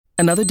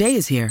Another day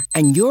is here,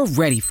 and you're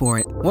ready for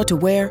it. What to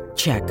wear?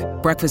 Check.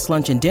 Breakfast,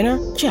 lunch, and dinner?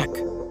 Check.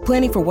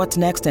 Planning for what's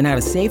next and how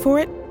to save for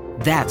it?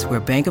 That's where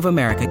Bank of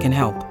America can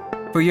help.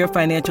 For your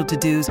financial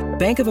to-dos,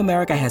 Bank of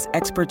America has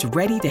experts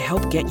ready to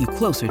help get you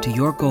closer to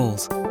your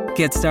goals.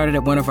 Get started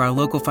at one of our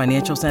local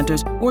financial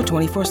centers or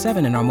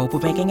 24/7 in our mobile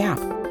banking app.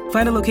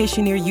 Find a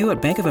location near you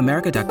at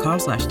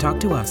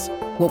bankofamerica.com/talktous.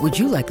 What would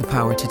you like the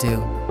power to do?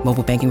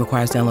 Mobile banking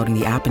requires downloading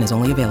the app and is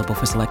only available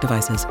for select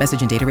devices.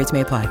 Message and data rates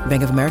may apply.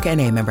 Bank of America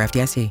N.A., member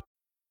FDIC.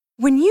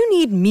 When you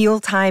need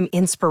mealtime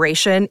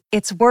inspiration,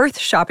 it's worth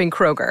shopping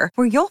Kroger,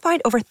 where you'll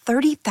find over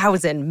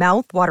 30,000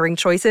 mouth-watering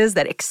choices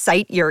that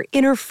excite your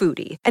inner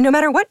foodie. And no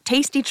matter what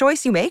tasty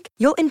choice you make,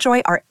 you'll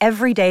enjoy our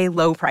everyday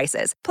low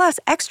prices, plus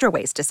extra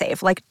ways to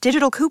save, like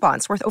digital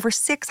coupons worth over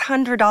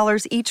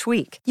 $600 each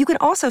week. You can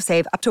also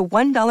save up to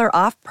 $1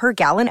 off per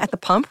gallon at the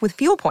pump with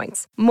fuel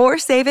points. More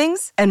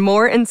savings and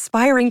more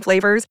inspiring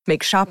flavors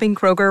make shopping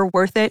Kroger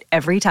worth it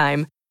every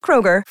time.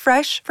 Kroger,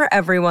 fresh for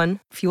everyone.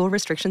 Fuel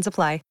restrictions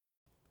apply.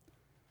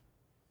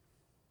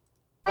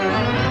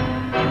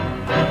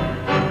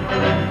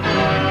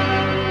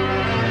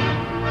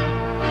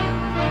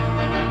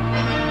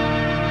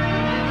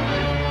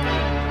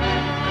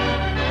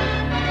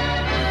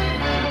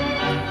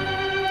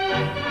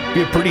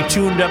 Be a pretty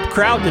tuned up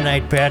crowd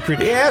tonight, Patrick.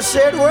 Yes,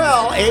 it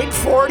will.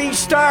 8:40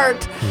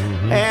 start.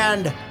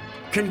 And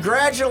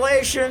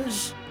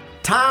congratulations,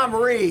 Tom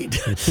Reed,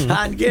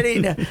 on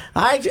getting...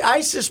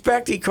 I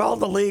suspect he called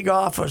the league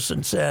office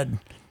and said,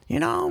 you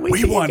know,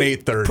 we won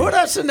 8:30. Put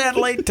us in that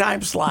late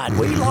time slot.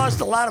 We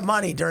lost a lot of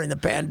money during the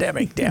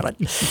pandemic. Damn it!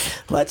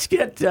 Let's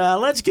get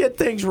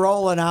things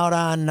rolling out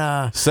on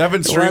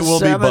 7th Street. Will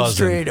be 7th buzzing.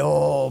 Street.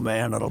 Oh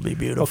man, it'll be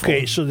beautiful.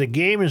 Okay, so the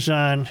game is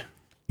on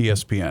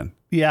ESPN.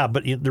 Yeah,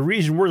 but the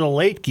reason we're the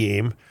late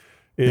game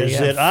is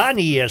that on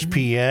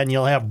ESPN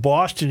you'll have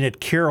Boston at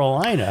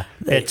Carolina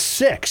at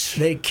 6.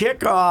 They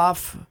kick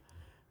off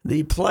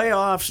the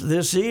playoffs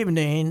this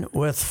evening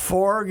with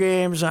 4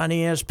 games on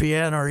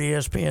ESPN or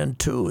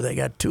ESPN2. They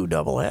got 2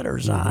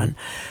 doubleheaders on.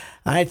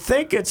 I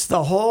think it's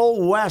the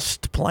whole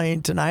West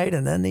playing tonight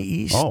and then the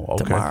East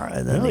tomorrow.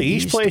 And then the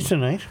East plays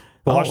tonight.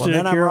 Boston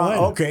at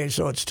Carolina. Okay,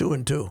 so it's 2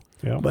 and 2.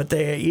 Yeah. But the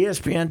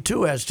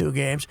ESPN2 has 2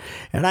 games.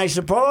 And I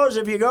suppose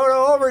if you go to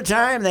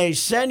overtime, they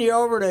send you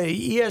over to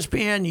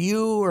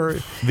ESPNU or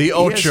the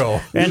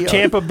Ocho. And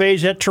Tampa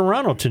Bay's at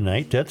Toronto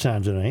tonight. That's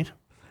on tonight.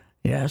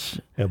 Yes.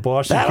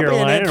 Boston,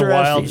 Carolina, and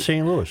Wild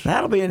St. Louis.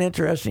 That'll be an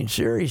interesting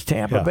series.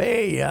 Tampa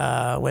Bay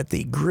with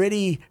the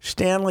gritty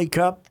Stanley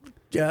Cup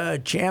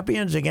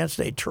champions against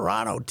a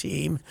Toronto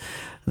team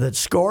that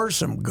scores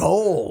some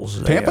goals.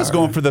 Tampa's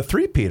going for the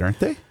three-peat, aren't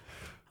they?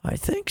 I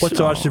think What's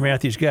so. Austin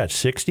Matthews got,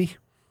 60?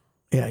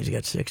 Yeah, he's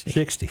got 60.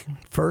 60.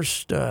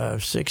 First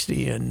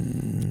 60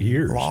 in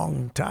years.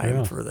 Long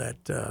time for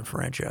that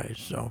franchise.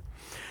 So,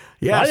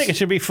 yes. I think it's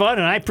going to be fun,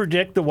 and I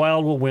predict the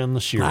Wild will win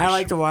the series. I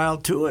like the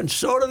Wild, too, and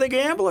so do the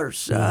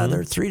Gamblers.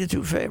 They're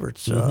 3-2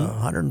 favorites,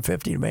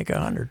 150 to make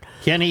 100.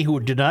 Kenny, who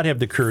did not have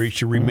the courage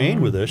to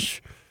remain with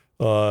us,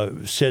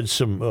 said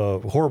some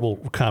horrible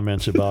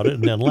comments about it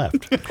and then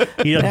left.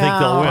 He doesn't think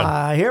they'll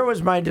win. Here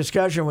was my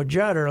discussion with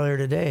Judd earlier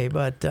today,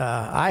 but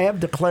I have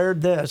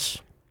declared this.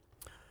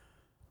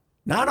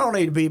 Not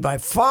only to be by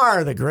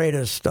far the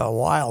greatest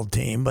Wild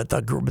team, but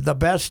the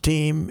best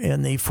team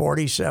in the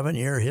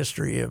 47-year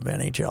history of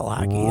NHL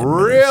hockey.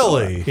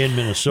 Really? In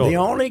Minnesota. The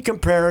only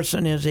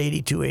comparison is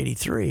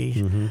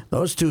 82-83,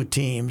 those 2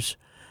 teams.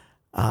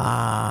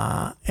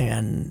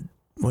 And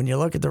when you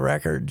look at the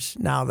records,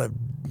 now the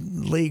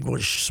league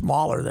was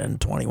smaller than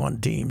 21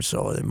 teams,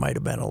 so it might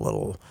have been a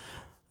little...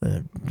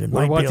 What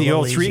about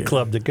the 03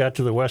 club that got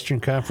to the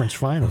Western Conference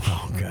Finals?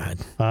 Oh, God.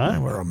 Huh? They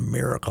were a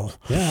miracle.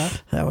 Yeah.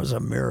 That was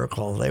a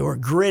miracle. They were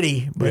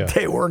gritty, but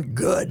they weren't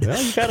good.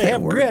 Well, you got to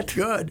have grit.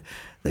 Good.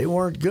 They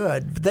weren't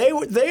good.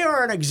 They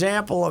are an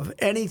example of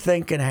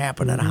anything can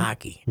happen in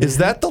hockey. Is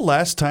that the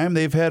last time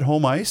they've had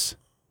home ice?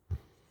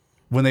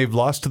 When they've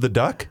lost to the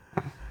Duck?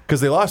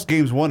 Because they lost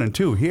games 1 and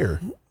 2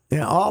 here.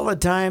 Yeah, all the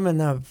time in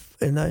the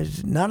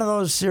none of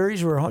those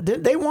series were home.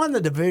 They won the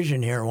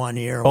division here one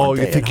year. Oh,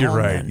 you think you're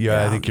right?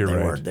 Yeah, I think you're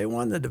right. They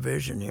won the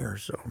division here.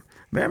 So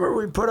remember,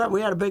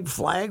 we had a big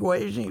flag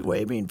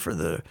waving for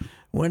the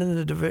winning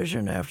the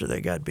division after they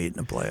got beat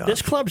in the playoffs.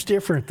 This club's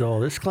different, though.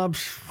 This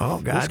club's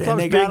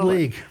big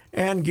league.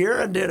 And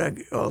Guerin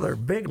did they're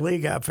big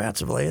league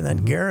offensively, and then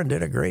Guerin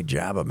did a great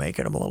job of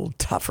making them a little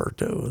tougher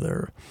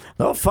too.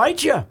 They'll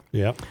fight you.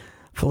 Yep.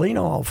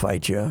 Foligno will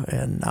fight you.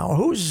 And now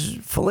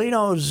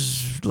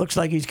Foligno's looks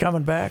like he's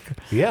coming back.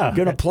 Yeah.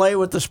 Going to play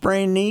with the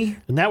sprained knee.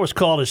 And that was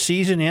called a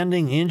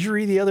season-ending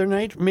injury the other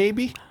night,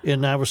 maybe.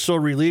 And I was so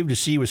relieved to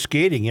see he was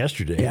skating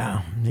yesterday.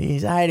 Yeah.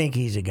 I think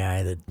he's a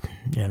guy that,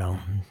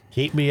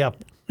 Tape me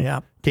up. Yeah.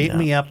 Tape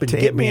me up and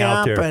get me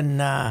out there.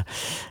 And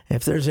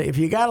if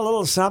you got a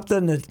little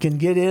something that can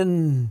get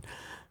in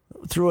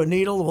through a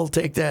needle, we'll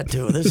take that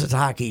too. This is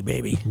hockey,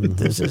 baby.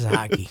 This is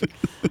hockey.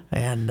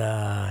 And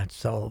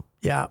so,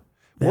 yeah.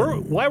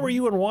 Why were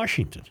you in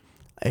Washington?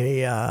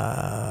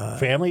 A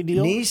family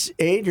deal? Niece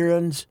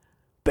Adrian's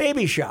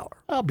baby shower.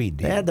 I'll be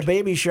They had damned. the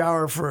baby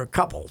shower for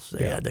couples.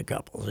 They had the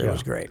couples. It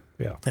was great.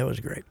 Yeah. It was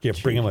great. You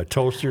bring them a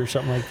toaster or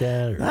something like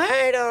that? Or?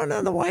 I don't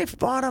know. The wife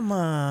bought them.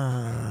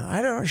 I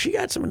don't know. She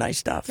got some nice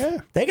stuff. Yeah.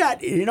 They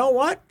got, you know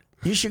what?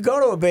 You should go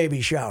to a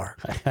baby shower.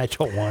 I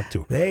don't want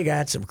to. They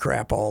got some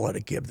crapola to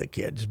give the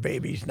kids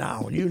babies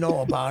now. You know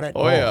about it.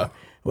 Oh, yeah.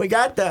 We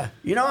got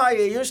you know how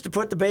you used to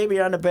put the baby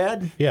on the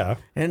bed Yeah.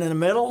 and in the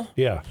middle?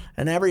 Yeah.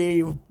 And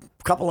every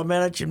couple of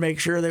minutes you'd make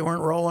sure they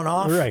weren't rolling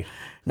off? Right.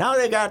 Now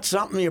they got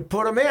something you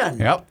put them in.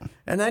 Yep.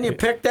 And then you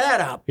pick that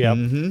up. Yep.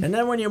 And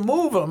then when you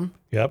move them,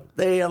 Yep.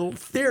 they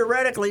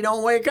theoretically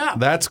don't wake up.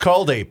 That's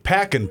called a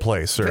pack and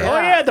play, sir. Oh,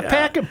 yeah, the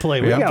pack and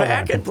play. We Yeah. got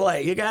Pack one. and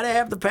play. You got to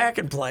have the pack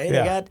and play. They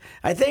Yeah. got.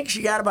 I think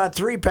she got about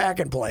 3 pack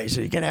and plays,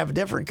 so you can have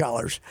different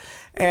colors.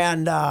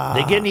 And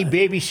They get any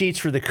baby seats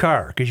for the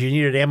car because you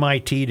need an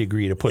MIT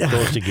degree to put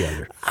those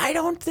together. I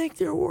don't think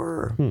there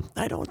were.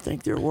 I don't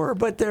think there were,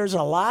 but there's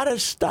a lot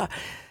of stuff.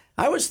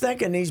 I was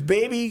thinking these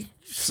baby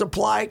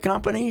supply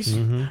companies,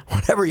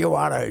 whatever you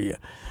want to,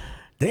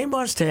 they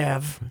must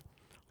have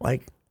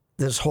like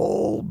this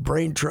whole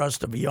brain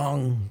trust of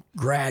young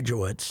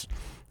graduates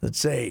that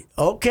say,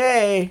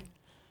 okay,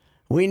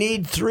 we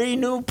need 3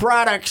 new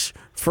products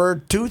for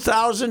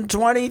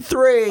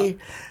 2023.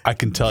 I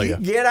can tell you.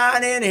 Get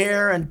on in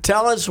here and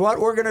tell us what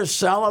we're going to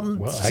sell them.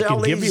 Well, I sell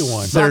can give these you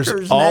one. suckers There's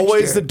next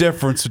always year. the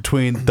difference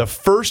between the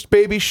first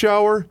baby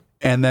shower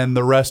and then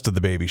the rest of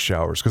the baby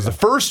showers. Because the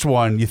first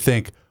one, you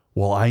think,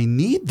 well, I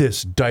need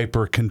this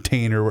diaper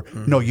container.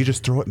 No, you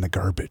just throw it in the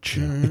garbage.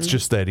 It's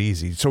just that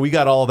easy. So we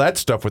got all that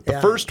stuff with the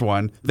first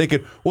one.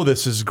 Thinking, well,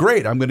 this is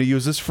great. I'm going to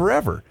use this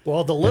forever.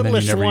 Well, the And then you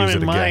littlest never one use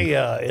in it my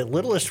again.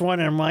 littlest one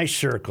in my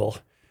circle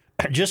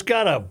just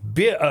got a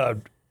bit.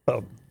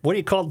 What do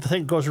you call the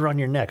thing that goes around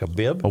your neck? A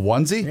bib? A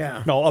onesie?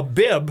 Yeah. No, a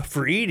bib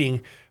for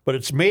eating, but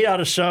it's made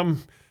out of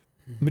some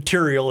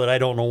material that I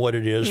don't know what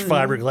it is,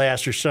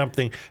 fiberglass or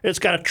something. It's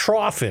got a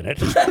trough in it.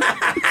 so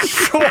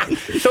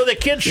the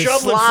kid's The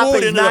shoveling slop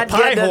food is into not the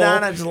pie getting it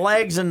on hole, its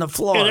legs in the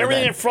floor. and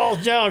everything then. that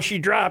falls down, she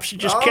drops. She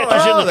just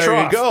catches in the there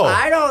trough. you go.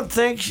 I don't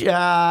think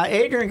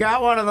Adrian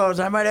got one of those.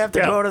 I might have to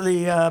Yeah. go to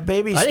the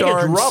baby I think store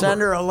it's and rubber.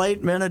 send her a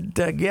late-minute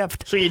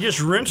gift. So you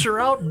just rinse her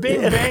out,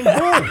 bing, bang,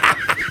 boom.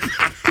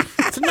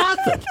 It's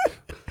nothing.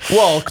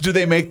 Well, do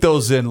they make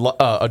those in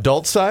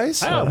adult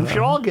size? Oh, we should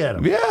all get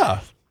them. Yeah.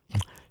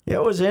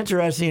 It was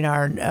interesting.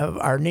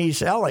 Our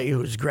niece Ellie,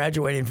 who's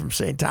graduating from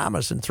St.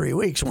 Thomas in 3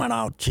 weeks, went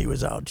out. She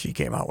was out. She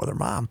came out with her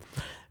mom,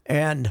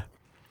 and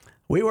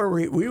we were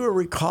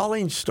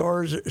recalling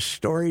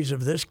stories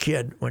of this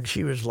kid when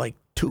she was like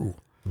 2,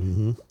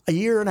 a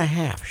year and a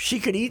half. She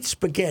could eat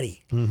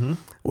spaghetti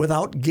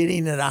without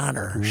getting it on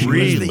her. She was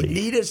the Really?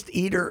 neatest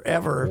eater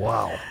ever.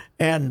 Wow.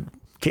 And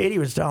Katie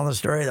was telling the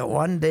story that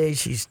one day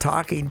she's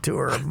talking to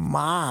her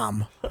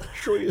mom.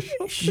 Show you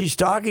something. She's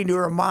talking to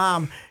her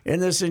mom,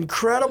 and this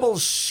incredible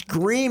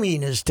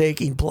screaming is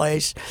taking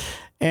place,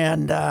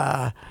 and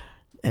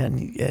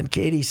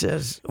Katie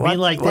says, You mean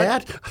like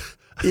that?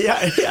 Yeah,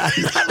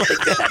 not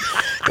like that.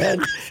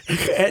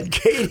 And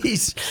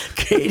Katie's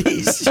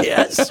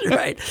yes,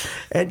 right.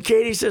 And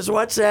Katie says,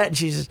 "What's that?" And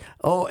she says,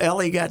 "Oh,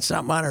 Ellie got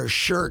something on her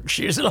shirt.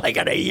 She's like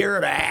at a year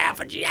and a half."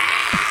 And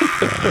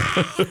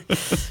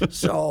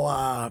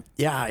so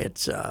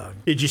it's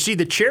Did you see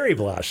the cherry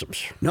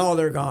blossoms? no,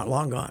 they're gone,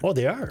 long gone. Oh,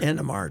 they are. End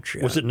of March.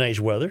 Yeah. Was it nice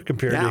weather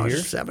compared Yeah, to it here?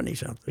 was 70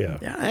 something.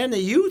 Yeah. And the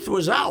youth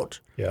was out.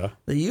 Yeah.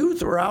 The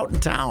youth were out in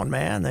town,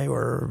 man. They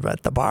were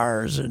at the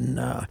bars, and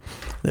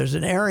there's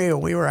an area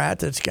we were at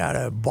that's got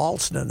a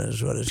Ballston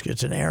is what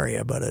it's an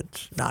area, but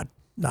it's not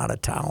a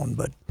town.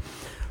 But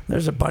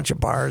there's a bunch of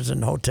bars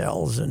and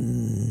hotels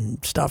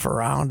and stuff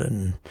around,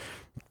 and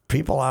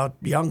people out,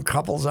 young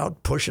couples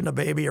out pushing a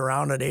baby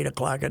around at 8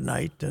 o'clock at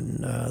night,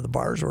 and the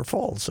bars were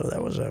full. So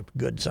that was a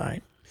good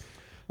sign.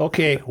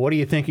 Okay, what do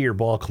you think of your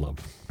ball club?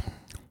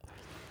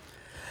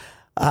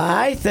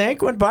 I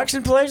think when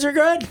Buxton plays are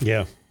good.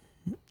 Yeah.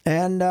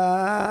 And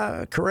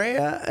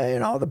Correa,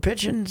 the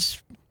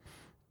pitching's,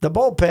 the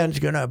bullpen's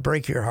going to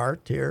break your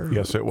heart here.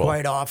 Yes, it will.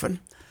 Quite often.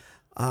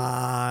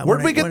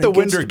 Where'd we get the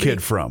Winder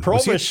kid from?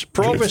 Was he-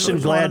 Provis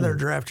and one of their Gladden.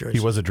 draft choices. He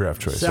was a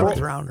draft choice. Seventh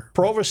Okay. rounder.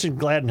 Provis and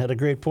Gladden had a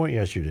great point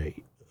yesterday.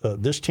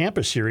 This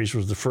Tampa series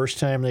was the first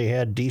time they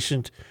had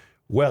decent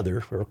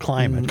weather or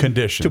climate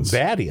Conditions. to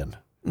bat in.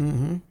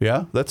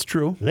 Yeah, that's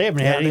true. They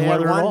haven't had any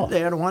weather at all. They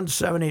had a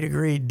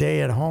 170-degree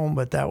day at home,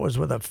 but that was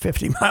with a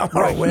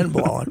 50-mile-an-hour wind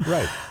blowing.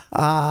 Right.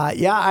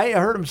 I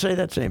heard him say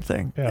that same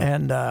thing. Yeah.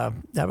 And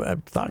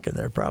I'm thinking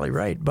they're probably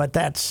right. But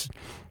that's,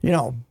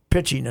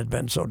 pitching had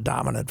been so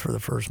dominant for the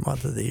first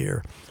month of the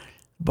year.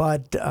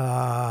 But, the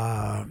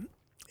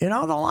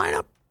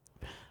lineup,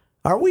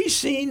 are we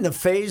seeing the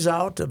phase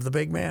out of the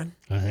big man?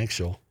 I think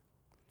so.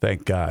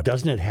 Thank God.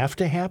 Doesn't it have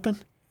to happen?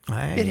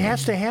 It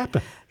has to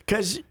happen.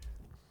 Because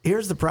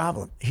here's the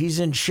problem. He's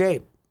in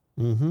shape.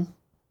 Mm-hmm.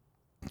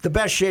 The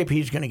best shape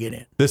he's going to get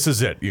in. This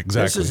is it.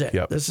 Exactly. This is it.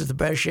 Yep. This is the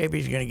best shape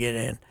he's going to get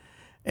in.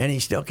 And he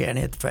still can't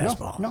hit the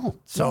fastball. No.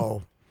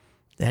 So,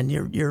 and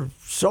you're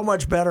so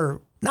much better.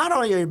 Not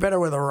only are you better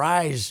with a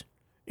rise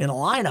in a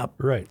lineup,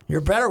 Right.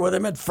 you're better with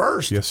him at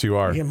first. Yes, you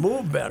are. You can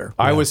move better.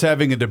 I was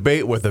having a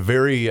debate with a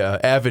very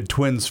avid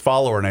Twins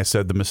follower, and I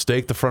said the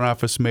mistake the front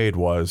office made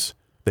was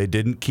they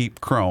didn't keep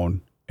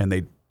Crone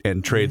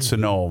and trade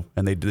Sano,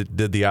 and they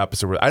did the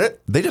opposite.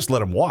 They just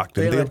let him walk.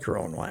 They Didn't let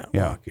Crone walk,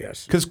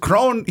 yes. Because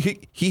Crone,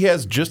 he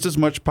has just as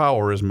much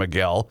power as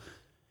Miguel,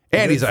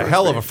 and he's a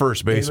hell of a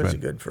first He was a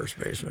baseman. good first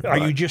baseman. Are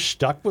you just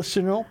stuck with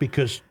Sano?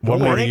 Because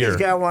One I more think year. he's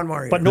got one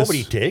more year. but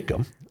nobody take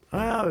him.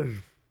 Well,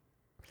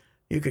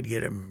 you could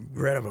get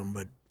rid of him,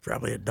 but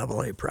probably a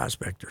double-A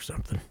prospect or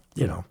something,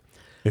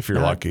 If you're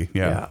lucky,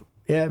 Yeah,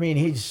 I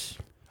mean,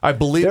 I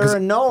believe. they're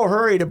in no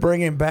hurry to bring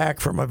him back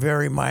from a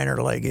very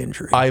minor leg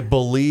injury. I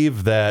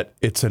believe that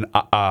it's an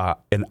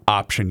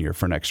option year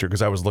for next year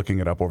because I was looking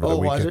it up over the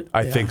was weekend. it?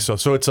 I Yeah. think so.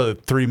 So it's a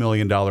 $3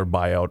 million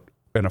buyout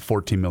and a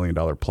 $14 million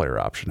player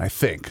option. I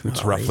think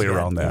it's roughly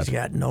around that. He's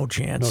got no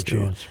chance. No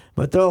chance.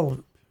 But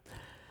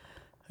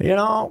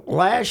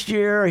last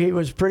year he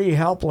was pretty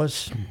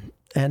helpless,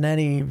 and then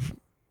he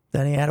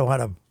had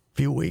a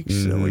few weeks,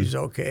 so he's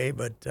okay.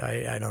 But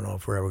I don't know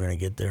if we're ever going to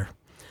get there.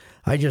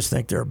 I just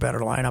think they're a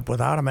better lineup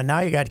without him. And now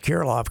you got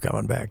Kirilloff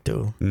coming back,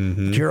 too.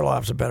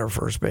 Kirilloff's a better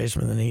first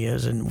baseman than he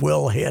is and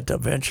will hit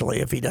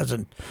eventually if he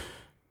doesn't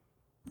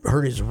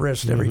hurt his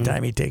wrist every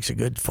time he takes a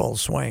good full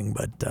swing.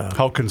 But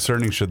How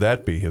concerning should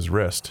that be, his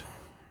wrist?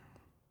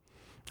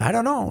 I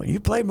don't know. You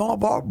play more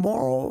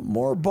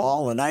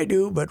ball than I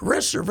do, but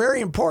wrists are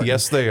very important.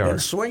 Yes, they are. In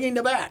swinging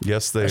the bat.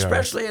 Yes, they are.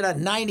 Especially at a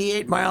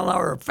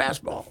 98-mile-an-hour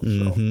fastball.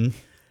 So,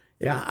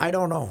 yeah, I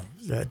don't know.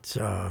 That's...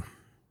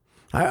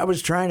 I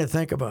was trying to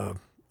think of a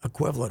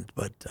equivalent,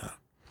 but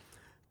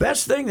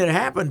best thing that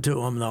happened to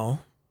him, though,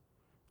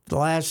 the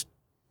last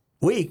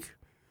week,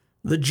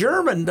 the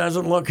German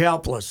doesn't look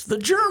helpless. The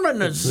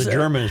German is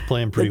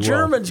playing pretty well. The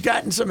German's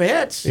gotten some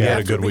hits. He had a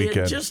after good being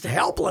weekend. Just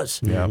helpless.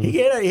 Yeah. He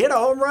hit a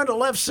home run to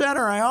left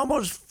center. I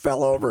almost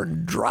fell over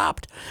and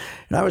dropped.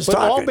 And I was But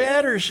talking.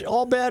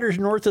 all batters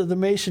north of the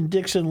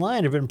Mason-Dixon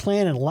line have been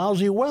playing in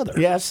lousy weather.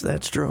 Yes,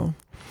 that's true.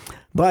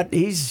 But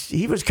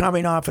he was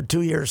coming off a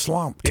 2-year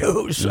slump,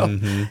 too. So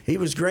he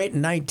was great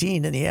in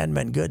 19, and he hadn't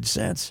been good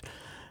since.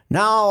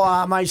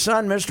 Now, my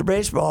son, Mr.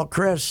 Baseball,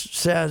 Chris,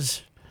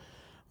 says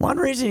one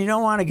reason you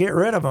don't want to get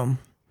rid of him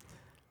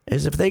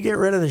is if they get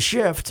rid of the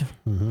shift,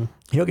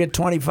 he'll get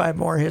 25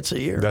 more hits a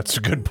year. That's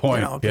a good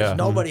point. Because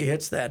nobody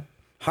hits that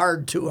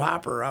hard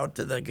two-hopper out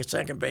to the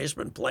second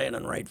baseman playing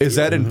in right field. Is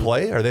that in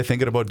play? Are they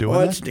thinking about doing Well,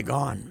 that? it's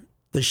gone.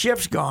 The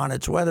shift's gone.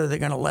 It's whether they're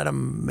going to let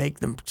them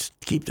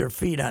keep their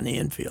feet on the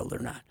infield or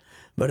not.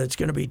 But it's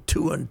going to be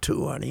 2 and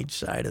 2 on each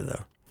side of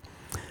the.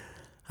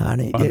 It'll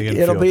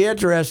infield. be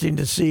interesting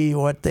to see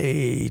what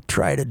they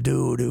try to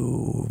do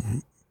to,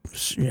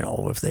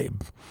 if they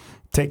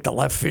take the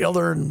left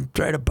fielder and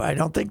try to. I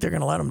don't think they're going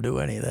to let them do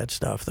any of that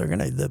stuff. They're going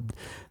to.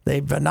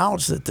 They've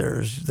announced that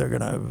they're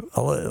going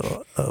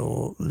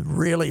to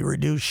really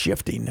reduce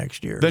shifting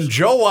next year. Then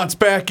Joe wants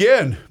back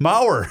in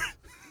Mauer.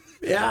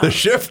 Yeah. The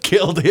shift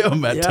killed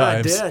him at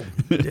times. Yeah,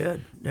 it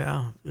did.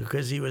 Yeah,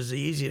 because he was the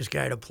easiest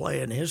guy to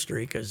play in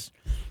history because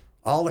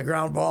all the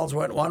ground balls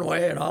went one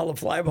way and all the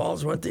fly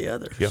balls went the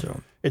other. Yep. So.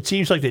 It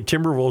seems like the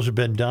Timberwolves have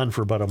been done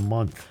for about a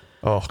month.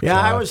 Oh, Yeah,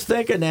 God. I was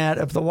thinking that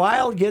if the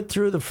Wild get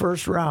through the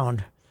first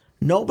round,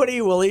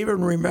 nobody will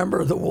even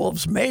remember the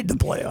Wolves made the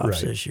playoffs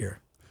this year.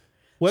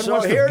 When So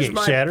was the here's game?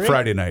 my- Saturday?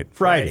 Friday night.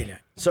 Friday.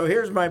 So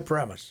here's my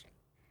premise.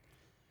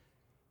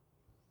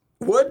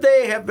 Would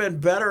they have been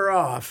better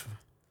off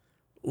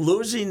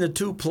losing the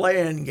 2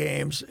 play-in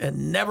games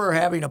and never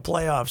having a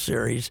playoff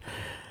series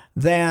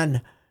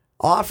than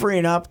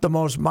offering up the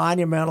most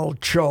monumental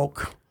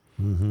choke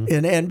in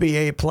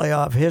NBA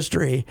playoff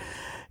history?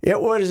 It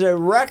was a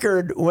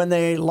record when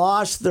they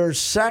lost their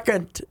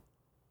second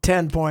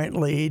 10-point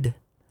lead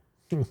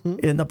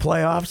in the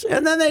playoffs,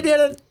 and then they did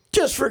it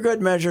just for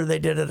good measure. They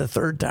did it a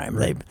third time.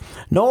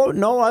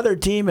 No other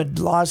team had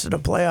lost in a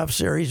playoff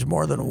series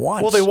more than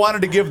once. Well, they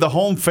wanted to give the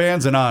home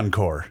fans an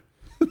encore.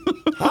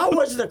 How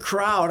was the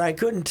crowd? I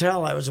couldn't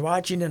tell. I was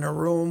watching in a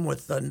room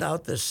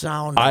without the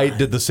sound. I on.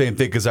 did the same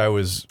thing because I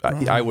was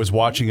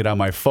watching it on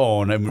my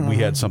phone and we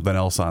had something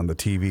else on the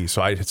TV,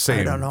 so I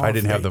don't know.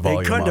 didn't have the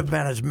volume They couldn't up. have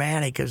been as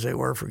manic as they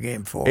were for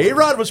Game 4.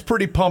 A-Rod was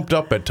pretty pumped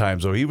up at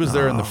times, though. He was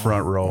there in the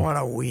front row. What a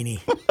weenie.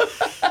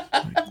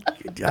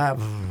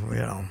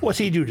 What's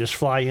he do? Just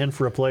fly in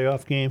for a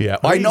playoff game? Yeah,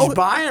 He's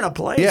buying a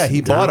place. Yeah, he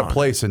in bought a town.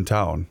 place in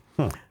town.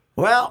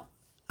 Well,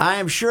 I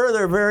am sure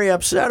they're very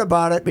upset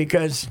about it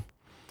because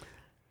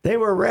they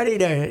were ready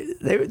to.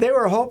 They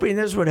were hoping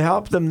this would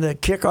help them to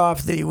kick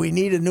off the "We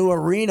Need a New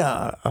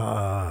Arena"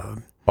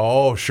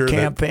 Oh, sure,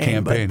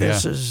 campaign. But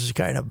this yeah. has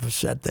kind of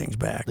set things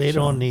back. They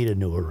don't need a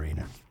new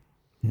arena.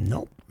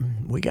 Nope.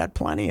 We got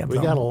plenty of We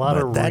them. got a lot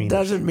but of that arenas.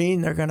 doesn't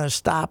mean they're going to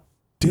stop.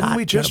 Didn't not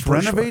we just gonna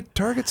push for renovate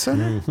Target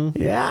Center?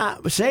 Yeah,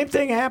 same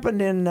thing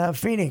happened in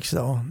Phoenix,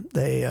 though.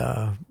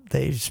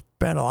 They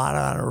spent a lot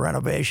on a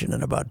renovation,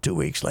 and about 2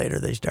 weeks later,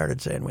 they started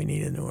saying we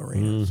need a new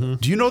arena.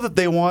 Do you know that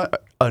they want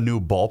a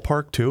new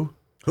ballpark, too?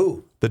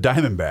 Who? The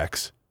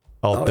Diamondbacks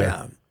out there.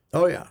 Yeah.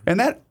 Oh, yeah. And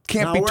that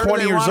can't Now, be where do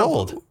 20 they years wanna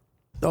old. put-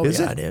 Oh, Is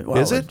yeah, it? it is.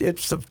 Well, Is it?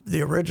 It's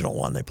the original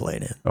one they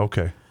played in.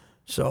 Okay.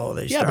 So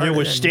they Yeah, started but it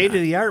was in- state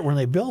of the art when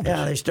they built it.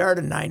 Yeah, they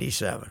started in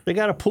 97. They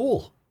got a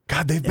pool.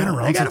 God, they've been They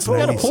around got a since pool.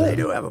 97. They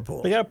do have a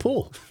pool. They got a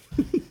pool.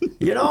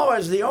 You know,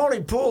 as the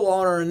only pool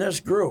owner in this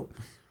group,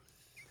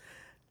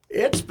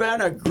 it's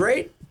been a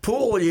great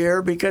pool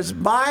year because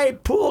my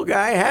pool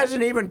guy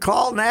hasn't even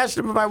called and asked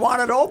him if I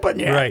want it open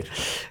yet. Right.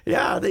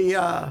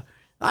 Yeah,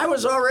 I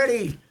was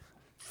already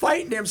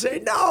fighting him,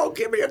 saying, "No,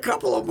 give me a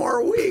couple of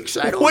more weeks.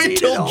 I don't Wait need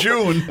till it open."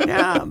 June.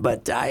 Yeah,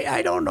 but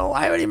I don't know.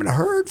 I haven't even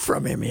heard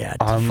from him yet.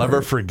 I'll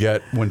never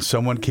forget when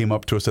someone came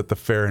up to us at the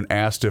fair and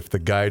asked if the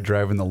guy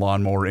driving the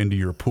lawnmower into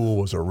your pool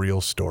was a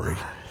real story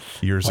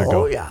years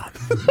ago. Oh yeah.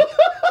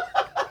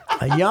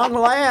 A young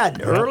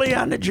lad, early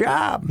on the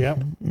job.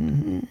 Yep.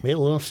 Made a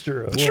little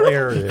stir, a little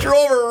air there.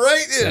 Drove her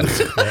right in.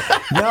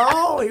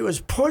 No, he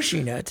was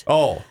pushing it.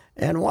 Oh.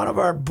 And one of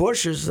our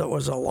bushes that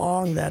was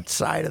along that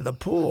side of the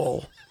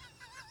pool,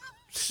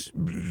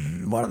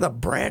 one of the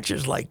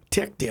branches like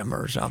ticked him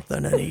or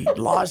something, and he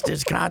lost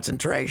his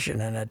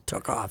concentration, and it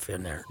took off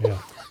in there. Yeah.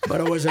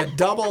 But it was a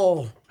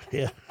double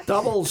Yeah.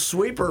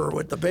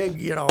 with the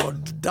big,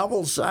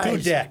 double size. Two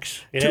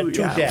decks. It had two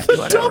decks.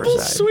 whatever Double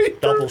size. sweeper.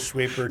 Double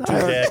sweeper, two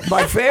decks.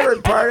 My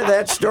favorite part of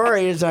that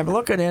story is I'm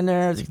looking in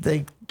there.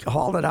 They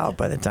hauled it out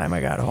by the time I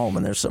got home,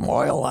 and there's some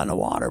oil on the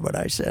water. But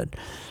I said,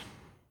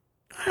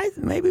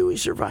 maybe we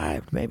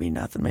survived. Maybe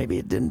nothing. Maybe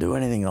it didn't do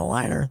anything to the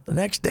liner. The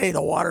next day,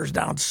 the water's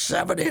down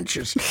 7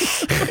 inches.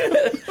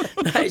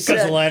 Because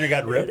the liner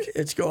got ripped.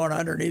 It's going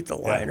underneath the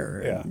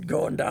liner yeah. and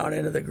going down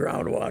into the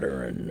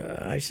groundwater. And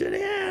I said,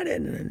 yeah,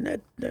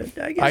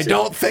 I guess I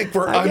don't think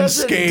we're I guess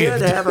unscathed. it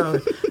did have a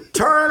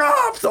turn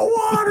off the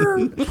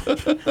water,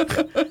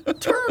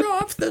 turn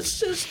off the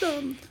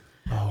system.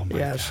 Oh my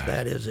Yes,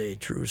 that is a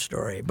true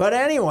story. But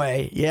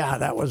anyway, yeah,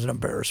 that was an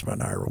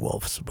embarrassment, our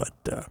Wolves. But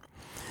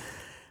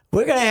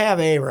we're going to have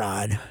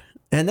A-Rod.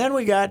 And then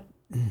we got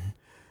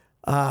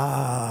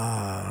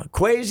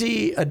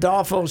Quasi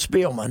Adolfo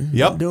Spielman,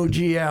 Yep. new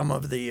GM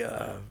of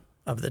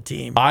the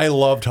team. I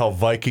loved how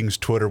Vikings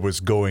Twitter was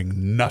going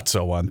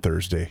nutso on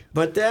Thursday.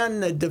 But then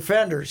the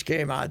defenders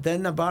came out.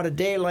 Then about a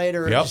day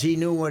later, Yep. he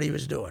knew what he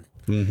was doing.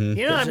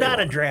 You know, I'm not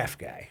a draft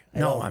guy.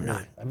 No, I'm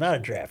not. I'm not a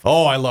draft guy.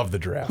 Oh, I love the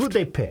draft. Who'd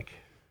they pick?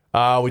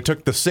 We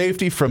took the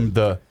safety from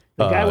the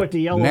guy with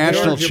the yellow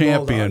national Georgia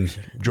champion Bulldogs.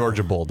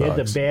 Georgia He had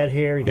Bulldogs. the bad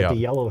hair. He got Yeah. the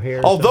yellow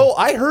hair. Although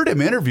I heard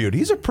him interviewed,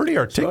 he's a pretty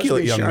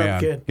articulate be young sharp man.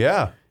 kid.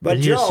 Yeah. But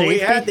Is he a Joe, we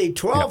safety? had the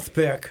 12th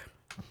pick,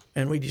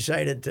 and we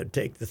decided to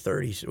take the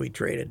 30, so we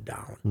traded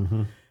down.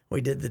 Mm-hmm.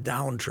 We did the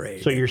down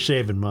trade. so you're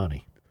saving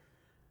money.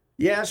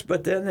 Yes,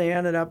 but then they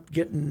ended up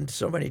getting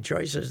so many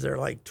choices. They're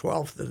like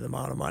 12th of the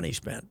amount of money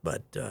spent,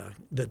 but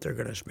that they're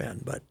going to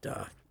spend. But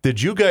Did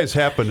you guys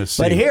happen to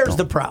see? here's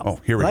the problem.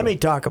 Oh, here we Let go. me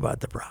talk about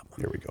the problem.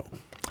 Here we go.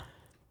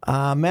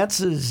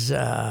 Metz's,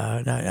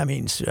 Adolfo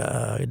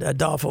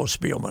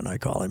Spielman, I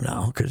call him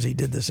now, because he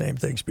did the same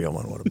thing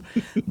Spielman would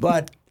have.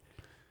 But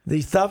the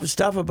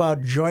stuff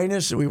about join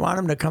us, we want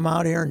him to come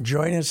out here and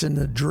join us in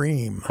the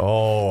dream.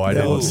 Oh, I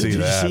didn't see Did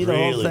that. you see the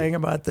whole Really? thing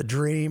about the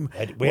dream?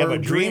 We have We're a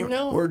dream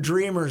now? We're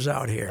dreamers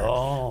out here.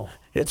 Oh,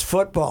 It's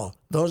football.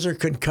 Those are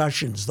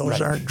concussions.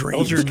 Those aren't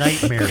dreams. those are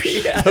nightmares.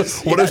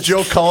 Yes, What does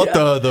Joe call it?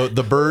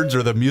 The birds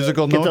or the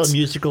musical Get notes? those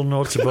musical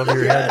notes above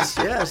your head.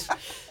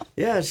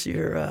 yes.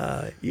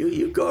 You're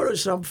you go to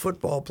some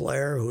football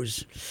player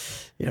who's,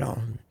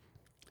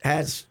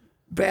 has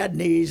bad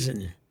knees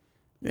and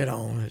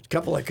a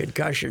couple of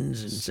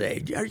concussions and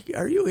say,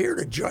 are you here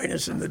to join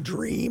us in the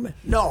dream?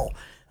 No.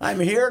 I'm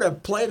here to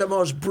play the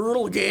most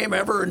brutal game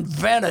ever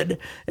invented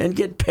and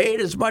get paid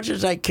as much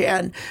as I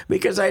can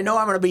because I know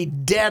I'm going to be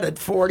dead at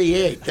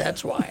 48.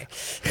 That's why.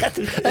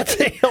 That's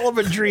a hell of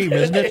a dream,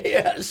 isn't it?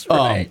 Yes,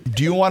 right.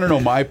 Do you want to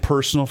know my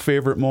personal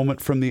favorite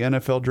moment from the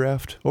NFL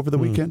draft over the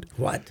weekend?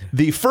 What?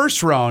 The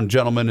first round,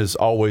 gentlemen, is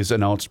always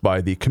announced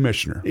by the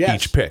commissioner. Yes.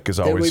 Each pick is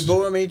always. Did we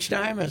boo him each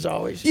time, as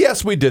always?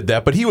 Yes, we did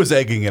that, but he was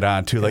egging it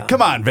on too. Like,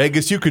 come on,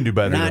 Vegas, you can do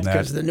better Not than that.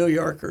 because the New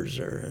Yorkers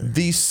are.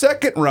 The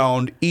second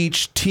round,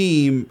 each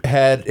team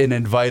had an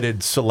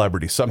invited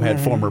celebrity. Some had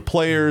former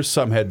players,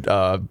 some had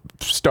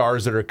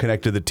stars that are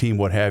connected to the team,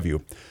 what have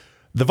you.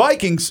 The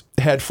Vikings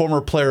had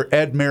former player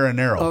Ed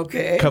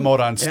Marinaro come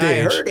out on stage. Yeah,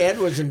 I heard Ed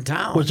was in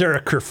town. Was there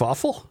a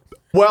kerfuffle?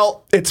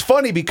 Well, it's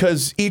funny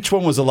because each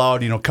one was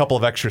allowed, a couple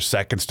of extra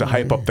seconds to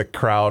hype up the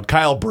crowd.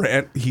 Kyle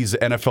Brandt, he's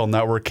NFL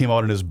Network, came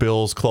out in his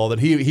Bills clothing.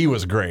 He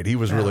was great. He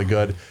was really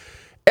good.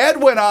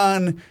 Ed went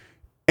on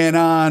and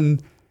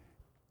on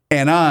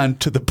and on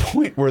to the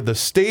point where the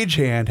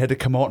stagehand had to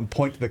come out and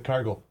point to the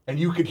card, and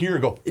you could hear her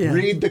go,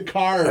 read the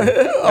card.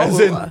 As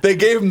in, they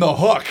gave him the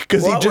hook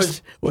because he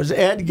just... Was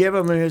Ed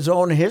giving him his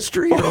own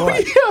history or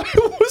what? Yeah,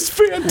 it was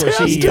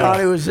fantastic. He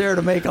thought he was there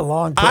to make a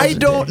long I presentation.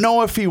 don't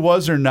know if he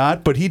was or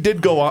not, but he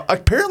did go on.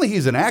 Apparently,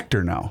 he's an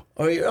actor now.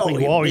 He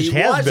always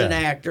has was been. an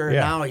actor. Yeah.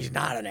 Now he's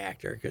not an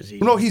actor because he.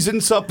 No, he's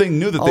in something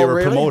new that they Oh, were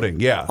really? promoting.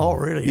 Yeah. Oh,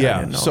 really? I Yeah.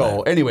 didn't know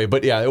So that. anyway,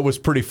 but yeah, it was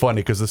pretty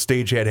funny because the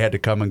stagehand had to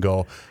come and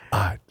go,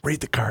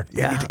 read the card.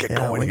 We need to get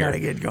going we here. gotta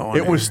get going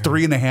It was here.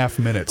 3.5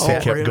 minutes. It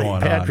kept really?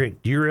 going Pat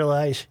Patrick, do you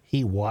realize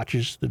he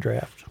watches the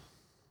draft?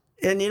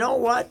 And you know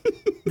what?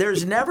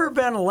 There's never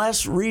been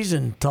less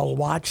reason to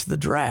watch the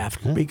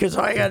draft because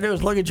all you got to do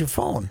is look at your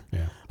phone.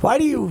 Yeah. Why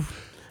do you?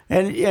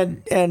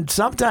 And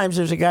sometimes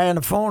there's a guy on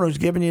the phone who's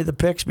giving you the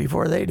picks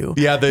before they do.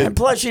 Yeah, and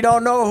plus you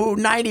don't know who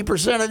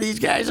 90% of these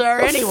guys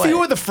are anyway.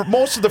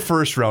 Most of the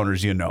first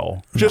rounders,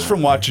 just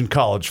from watching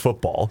college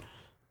football.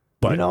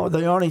 But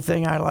the only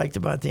thing I liked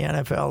about the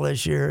NFL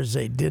this year is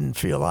they didn't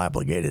feel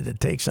obligated to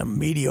take some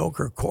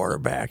mediocre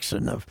quarterbacks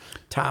in the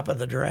top of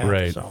the draft.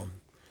 Right. So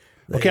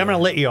Okay, I'm going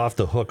to let you off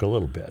the hook a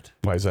little bit.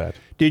 Why is that?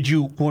 Did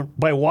you,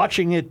 by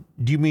watching it,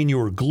 do you mean you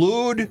were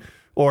glued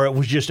or it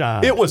was just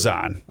on? It was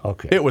on.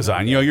 Okay. It was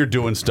on. You're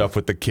doing stuff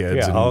with the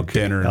kids and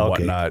dinner and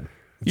whatnot.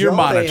 You're Joe,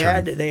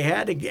 monitoring. They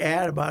had to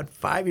add about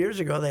 5 years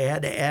ago. They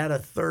had to add a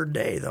third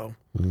day though,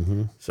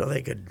 so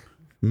they could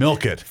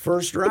milk it.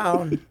 First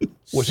round.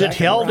 Was it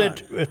held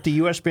at the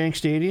U.S. Bank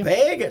Stadium?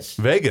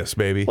 Vegas,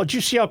 baby. Well, did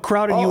you see how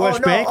crowded U.S.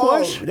 Bank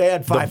was? They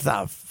had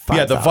 5,000.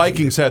 Yeah, the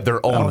Vikings had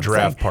their own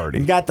draft party.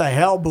 And got the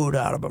hell booed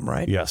out of them,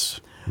 right? Yes.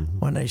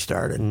 When they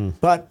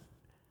started. But,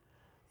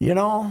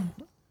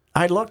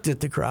 I looked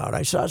at the crowd.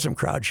 I saw some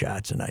crowd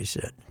shots, and I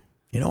said,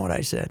 you know what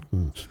I said?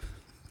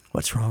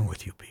 What's wrong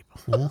with you people?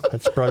 Well,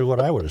 that's probably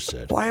what I would have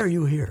said. Why are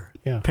you here?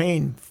 Yeah.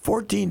 Paying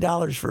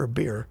 $14 for a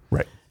beer.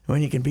 Right.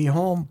 When you can be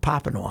home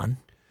popping one.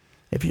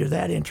 If you're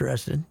that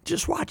interested,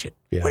 just watch it.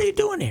 Yeah. What are you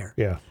doing here?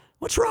 Yeah.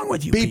 What's wrong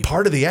with you Be people?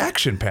 part of the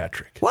action,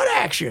 Patrick. What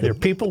action? They're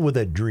people with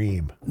a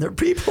dream. They're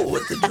people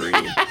with the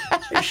dream.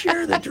 They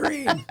share the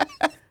dream.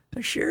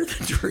 They share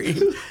the dream.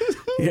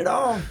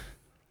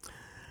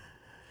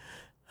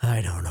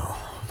 I don't know.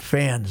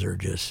 Fans are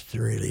just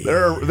really...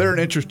 They're an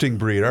interesting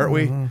breed, aren't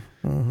we?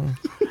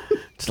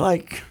 It's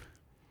like,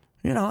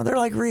 they're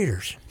like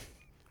readers.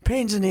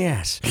 Pains in the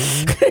ass.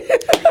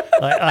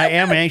 I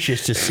am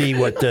anxious to see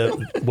what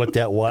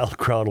that wild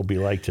crowd will be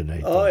like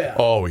tonight. Oh, yeah.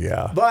 Oh,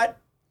 yeah. But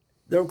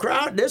the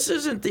crowd, this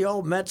isn't the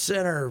old Met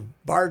Center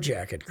bar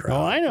jacket crowd.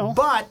 Oh, I know.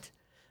 But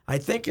I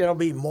think there'll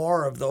be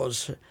more of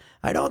those.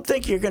 I don't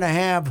think you're going to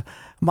have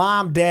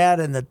mom, dad,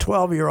 and the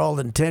 12-year-old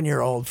and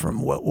 10-year-old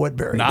from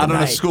Woodbury. Not tonight.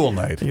 on a school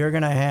night. You're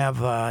going to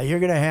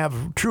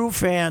have true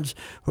fans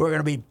who are going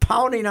to be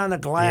pounding on the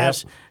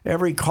glass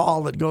every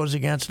call that goes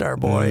against our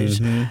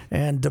boys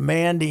and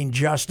demanding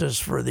justice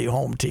for the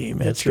home team.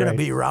 It's going to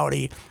be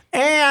rowdy.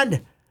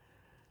 And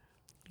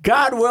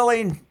God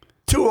willing,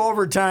 2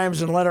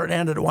 overtimes and let it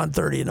end at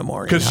 1:30 in the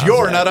morning. Because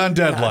you're not on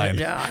deadline.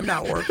 Yeah, I'm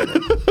not working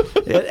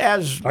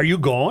it. Are you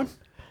going?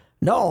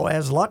 No,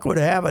 as luck would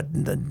have it,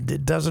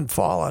 it doesn't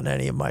fall on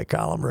any of my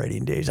column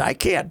writing days. I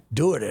can't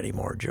do it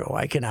anymore, Joe.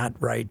 I cannot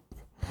write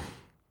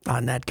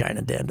on that kind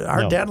of deadline.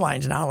 Our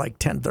deadline's now like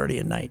 10:30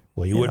 at night.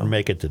 Well, you wouldn't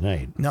make it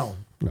tonight. No,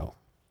 No.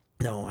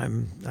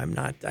 I'm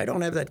not. I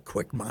don't have that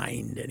quick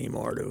mind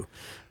anymore to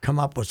come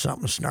up with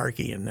something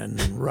snarky and then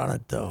run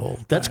it the whole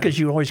time. That's because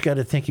you always got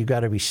to think you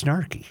got to be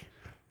snarky.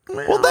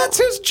 Well, that's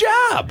his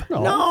job.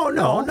 No.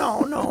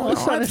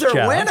 That's not If his they're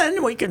job.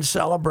 winning, we can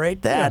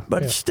celebrate that.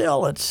 But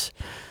still, it's,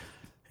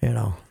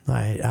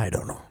 I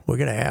don't know. We're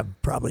going to have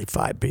probably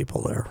 5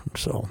 people there,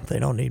 so they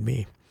don't need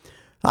me.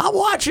 I'll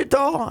watch it,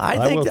 though.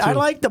 I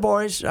like the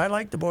boys. I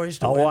like the boys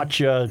to I'll win.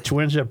 watch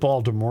Twins at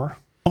Baltimore.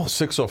 Oh,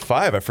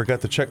 6:05. I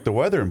forgot to check the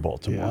weather in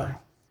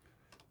Baltimore.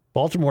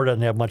 Baltimore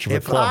doesn't have much of a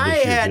If club I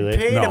this year, had do they?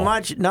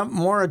 paid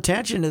more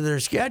attention to their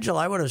schedule,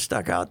 I would have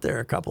stuck out there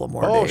a couple of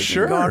more days.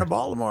 Sure. And gone to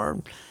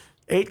Baltimore,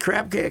 ate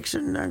crab cakes,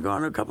 and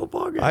gone to a couple of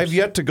ball games. I've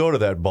yet to go to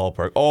that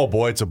ballpark. Oh,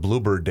 boy, it's a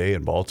bluebird day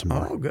in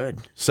Baltimore. Oh, good.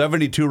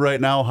 72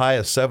 right now, high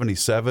of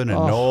 77,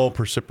 and no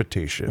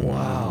precipitation.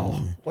 Wow.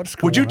 What's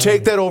going Would you on?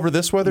 take that over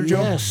this weather,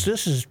 Joe? Yes,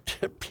 this is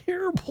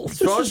terrible. This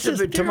Supposed is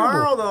to be just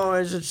tomorrow, terrible. though.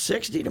 Is it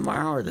 60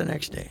 tomorrow or the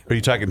next day? Are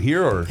you talking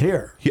here or?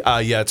 Here.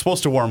 Yeah, it's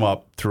supposed to warm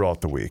up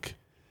throughout the week.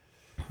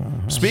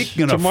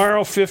 Speaking of...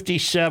 Tomorrow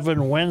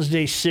 57,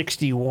 Wednesday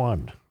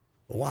 61.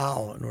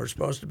 Wow, and we're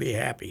supposed to be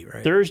happy,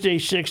 right? Thursday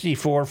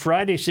 64,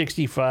 Friday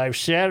 65,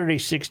 Saturday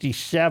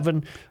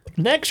 67.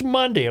 Next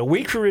Monday, a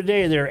week from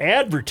today, they're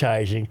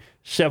advertising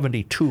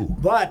 72.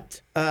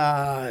 But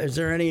is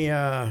there any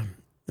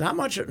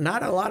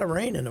not a lot of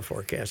rain in the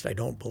forecast? I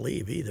don't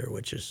believe either.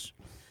 Which is,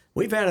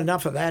 we've had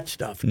enough of that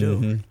stuff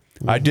too.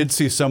 I did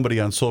see somebody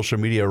on social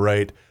media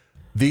write,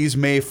 "These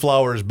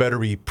Mayflowers better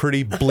be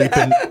pretty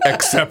bleeping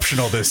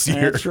exceptional this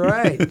year." That's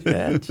right.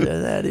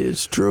 That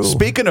is true.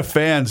 Speaking of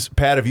fans,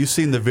 Pat, have you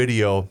seen the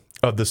video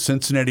of the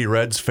Cincinnati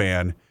Reds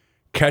fan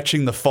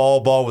catching the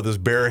foul ball with his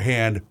bare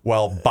hand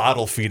while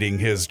bottle feeding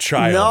his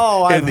child?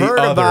 No, I've heard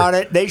other... about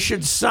it. They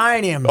should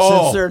sign him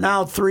since they're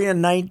now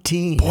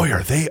 3-19. Boy,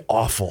 are they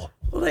awful.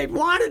 Well, they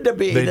wanted to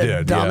be They the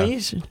did,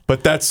 dummies. yeah.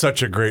 But that's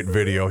such a great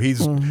video. He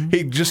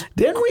just...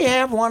 Didn't we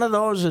have one of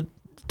those at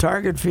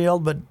Target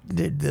Field? But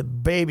the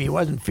baby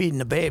wasn't feeding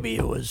the baby.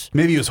 It was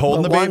Maybe he was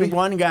holding the baby?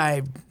 One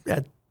guy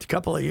at a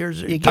couple of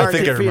years ago. I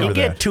think I remember You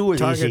get that. 2 of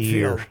these a Target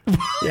year. Field.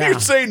 Yeah. You're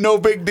saying no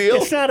big deal?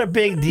 It's not a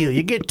big deal.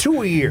 You get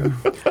 2 a year.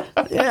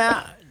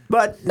 Yeah,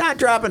 But not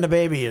dropping the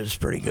baby is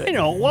pretty good. You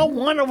know, well,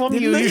 one of them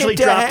you usually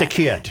drop the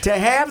kid. To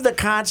have the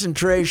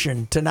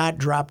concentration to not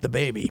drop the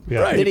baby. Yeah.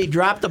 Right. Did he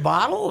drop the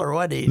bottle or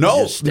what?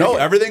 No,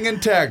 everything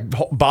intact.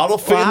 Bottle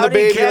fitting the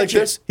baby like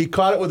this. He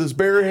caught it with his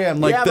bare hand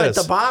like this. Yeah, but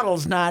the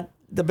bottle's not.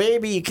 The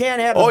baby, you can't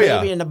have the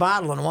baby in the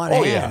bottle in one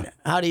hand. Yeah.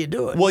 How do you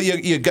do it? Well,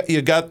 you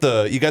got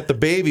the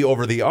baby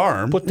over the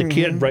arm. Put the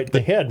kid the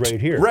head right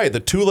here. Right, the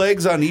 2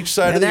 legs on each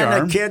side of the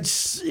arm. And then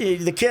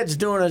the kid's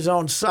doing his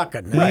own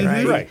sucking.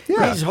 Right. Right.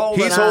 Yeah. He's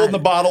holding the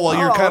bottle while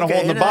you're kind of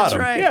holding the bottom.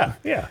 That's right.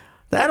 Yeah.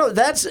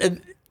 That's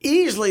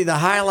easily the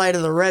highlight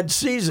of the red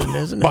season,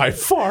 isn't it? By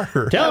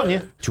far. Telling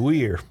you, it's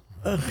weird.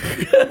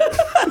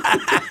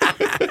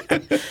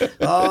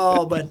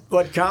 Oh, but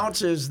what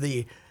counts is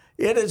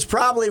it is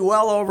probably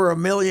well over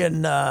 1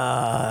 million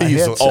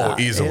hits.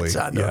 Easily. Hits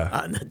on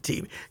the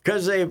TV.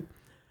 Because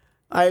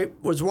I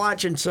was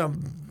watching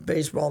some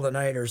baseball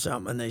tonight or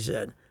something, and they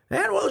said,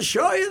 and we'll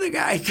show you the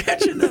guy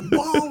catching the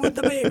ball with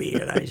the baby.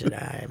 And I said,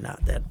 I'm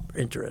not that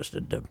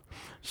interested to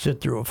sit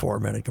through a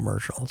 4-minute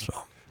commercial. So,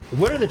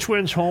 when are the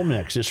Twins home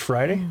next? This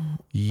Friday?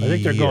 I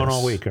think they're going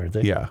all week, aren't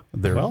they? Yeah.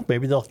 Well,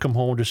 maybe they'll come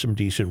home to some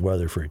decent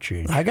weather for a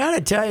change. I got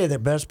to tell you the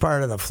best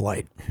part of the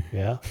flight.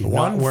 Yeah,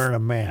 not wearing a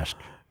mask.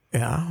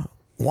 Yeah,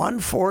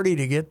 1:40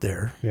 to get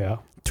there. Yeah,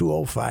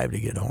 2:05 to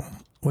get home.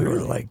 We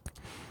were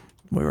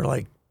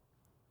like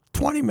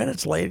 20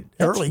 minutes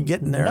early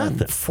getting there,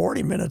 and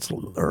 40 minutes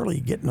early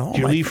getting home.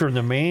 Did you leave from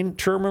the main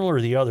terminal or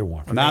the other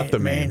one? Not the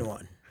main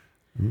one.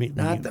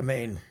 Not the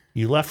main.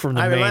 You left from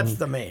the main. I left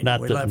the main.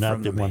 Not the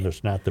one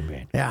that's not the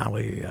main.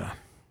 Yeah,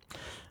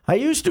 I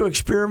used to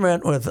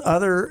experiment with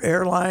other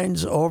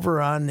airlines over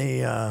on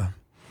the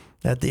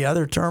at the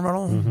other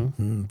terminal.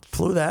 And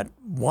flew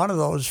one of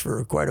those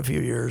for quite a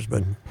few years,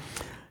 but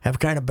have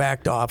kind of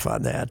backed off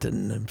on that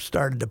and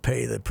started to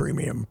pay the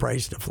premium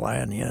price to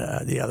fly on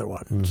the other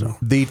one. So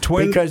the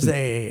Twins, because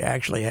they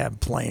actually have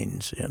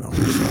planes, So.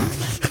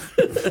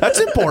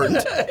 That's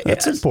important.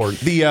 That's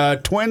important.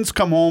 The Twins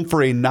come home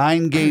for a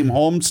 9-game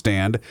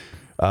homestand.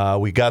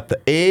 We got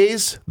the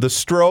A's, the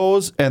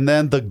Stros, and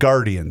then the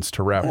Guardians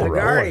to wrap it up.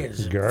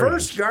 Guardians.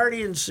 First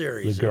Guardians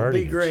series. It'll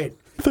be great.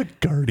 The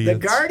Guardians.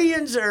 The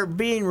Guardians are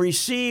being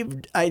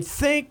received, I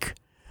think,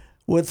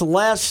 with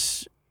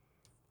less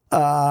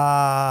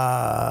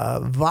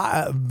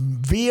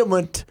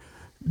vehement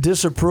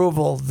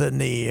disapproval than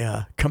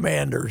the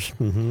Commanders.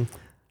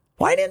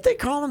 Why didn't they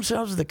call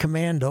themselves the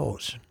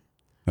Commandos?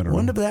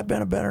 Wouldn't have that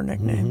been a better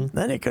nickname?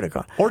 Then they could have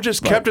called. Or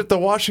just kept it the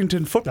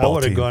Washington football team. I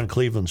would have gone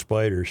Cleveland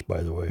Spiders,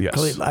 by the way.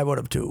 Yes. I would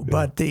have too.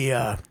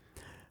 Yeah.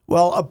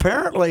 But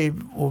apparently,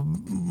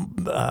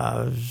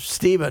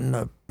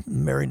 Stephen,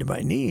 married to my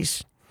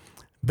niece,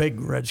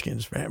 big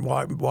Redskins fan,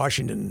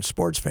 Washington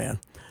sports fan,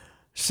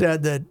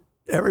 said that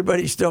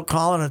everybody's still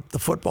calling it the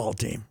football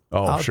team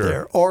out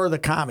there, or the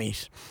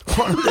commies,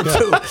 one of the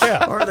two,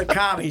 or the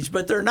commies.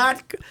 But they're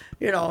not.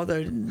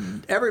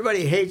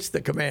 Everybody hates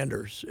the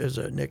Commanders as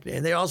a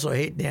nickname. They also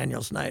hate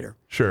Daniel Snyder.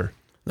 Sure.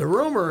 The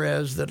rumor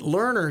is that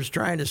Lerner's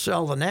trying to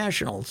sell the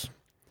Nationals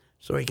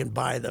so he can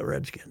buy the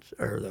Redskins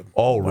or the.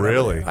 Oh, whatever.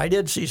 really? I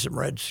did see some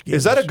Redskins.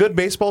 Is that a good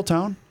baseball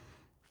town?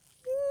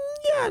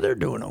 Yeah, they're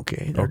doing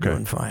okay. They're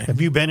doing fine.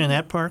 Have you been in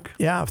that park?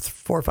 Yeah,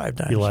 4 or 5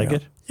 times. You like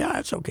it? Yeah,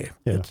 it's okay.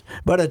 Yeah.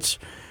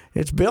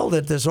 It's built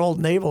at this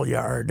old naval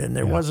yard, and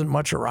there wasn't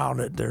much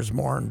around it. There's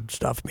more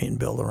stuff being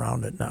built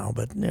around it now,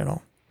 but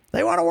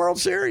they won a World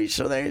Series,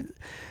 so they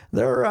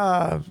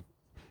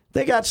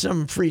got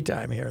some free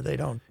time here. They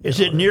don't. Is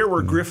it near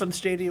where Griffin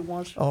Stadium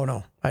was? Oh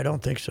no, I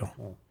don't think so.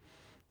 Oh.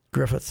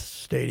 Griffith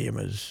Stadium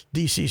is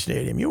DC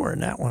Stadium. You were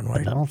in that one,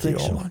 right? I don't think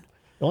so. One?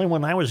 The only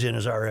one I was in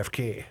is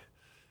RFK.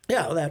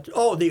 Yeah,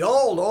 the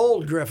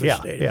old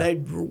Griffith Stadium. Yeah.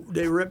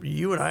 They ripped.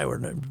 You and I were.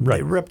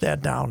 They ripped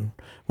that down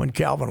when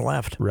Calvin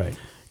left. Right.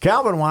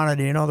 Calvin wanted.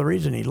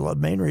 The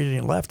main reason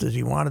he left is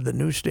he wanted the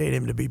new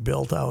stadium to be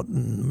built out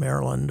in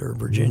Maryland or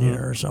Virginia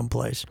or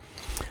someplace,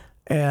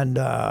 and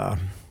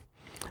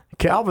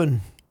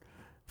Calvin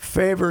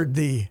favored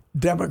the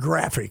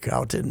demographic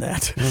out in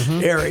that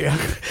area.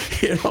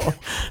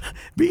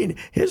 Being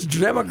his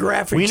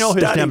demographic. We know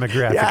study, his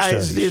demographic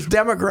studies. His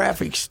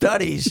demographic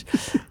studies,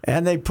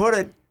 and they put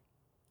it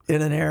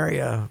in an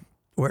area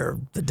where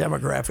the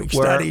demographic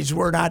studies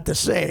were not the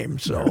same.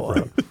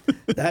 So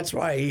that's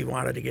why he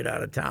wanted to get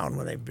out of town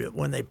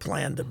when they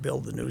planned to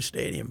build the new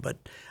stadium. But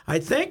I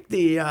think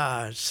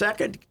the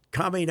second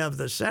coming of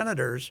the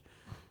Senators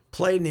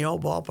played in the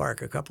old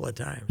ballpark a couple of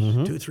times,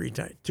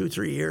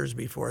 2-3 years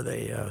before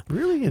they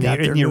really in got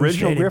the original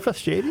stadium. Griffith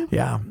Stadium.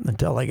 Yeah,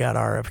 until they got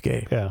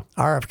RFK. Yeah,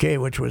 RFK,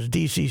 which was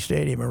DC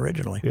Stadium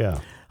originally.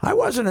 Yeah, I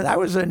was in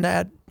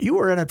that. You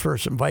were in it for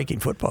some Viking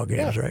football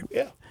games, right?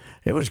 Yeah,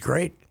 it was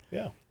great.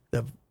 Yeah,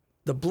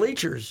 the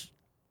bleachers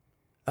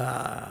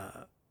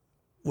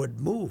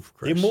would move.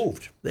 Chris.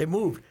 They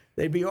moved.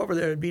 They'd be over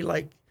there. It'd be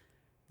like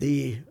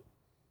the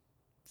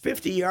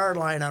 50-yard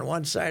line on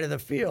one side of the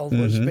field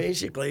was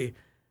basically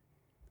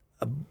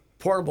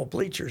portable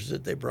bleachers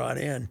that they brought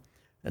in,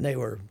 and they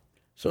were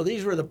So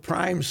these were the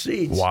prime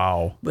seats.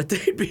 Wow. But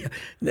they'd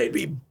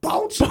be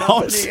bouncing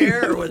up in the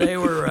air when they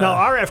were. Now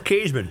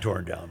RFK's been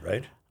torn down,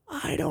 right?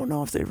 I don't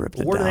know if they ripped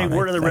it Where down.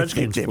 do the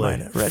Redskins play?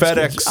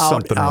 FedEx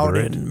something or out other,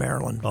 in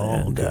Maryland.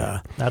 Oh, okay.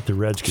 Not the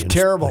Redskins. It's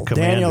terrible. The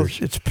Commanders.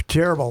 It's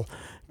terrible.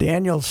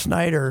 Daniel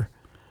Snyder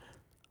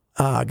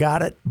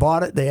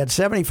bought it. They had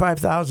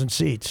 75,000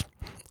 seats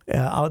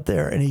out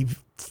there, and he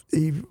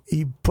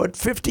put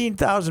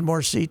 15,000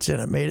 more seats in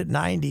it, made it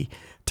 90,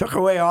 took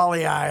away all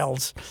the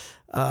aisles,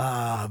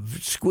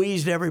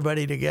 squeezed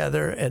everybody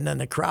together, and then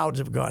the crowds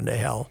have gone to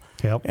hell.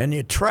 Yep. And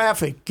the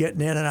traffic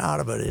getting in and out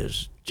of it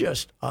is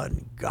just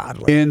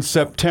ungodly. In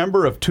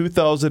September of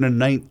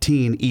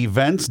 2019,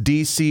 Events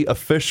DC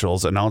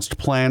officials announced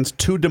plans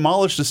to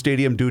demolish the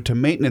stadium due to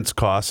maintenance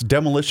costs.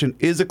 Demolition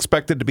is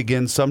expected to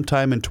begin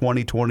sometime in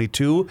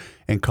 2022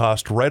 and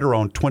cost right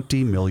around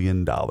 $20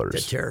 million. To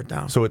tear it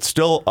down. So it's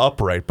still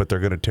upright, but they're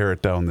going to tear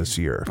it down this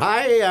year.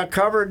 I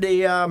covered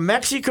the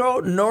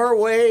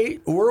Mexico-Norway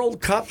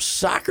World Cup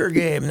soccer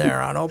game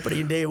there on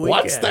opening day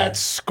weekend. What's that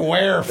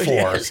square for?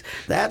 Yes,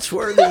 that's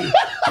where the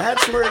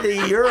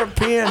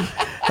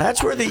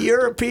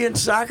European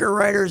soccer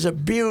writers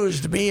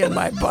abused me and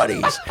my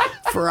buddies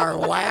for our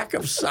lack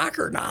of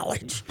soccer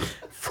knowledge.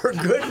 For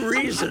good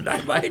reason,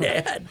 I might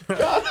add.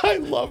 God, I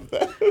love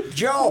that.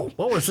 Joe.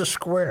 What was the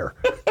square?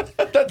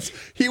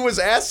 He was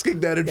asking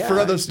that in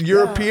front of those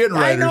European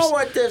writers. I know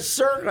what this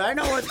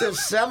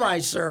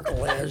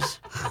semicircle is.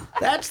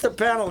 That's the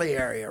penalty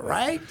area,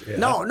 right? Yeah.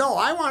 No,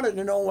 I wanted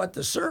to know what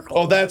the circle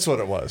was. Oh, that's what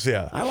it was,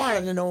 yeah. I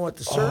wanted to know what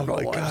the circle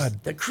was.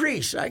 God. The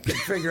crease. I could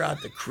figure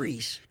out the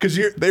crease. Because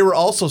they were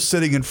also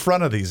sitting in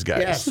front of these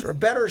guys. Yes, for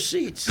better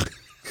seats.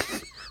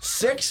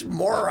 6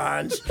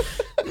 morons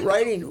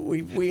writing.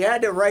 We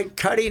had to write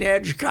cutting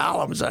edge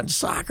columns on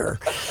soccer.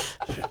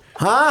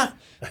 Huh?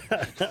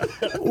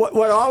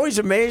 What always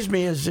amazed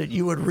me is that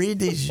you would read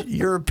these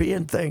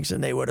European things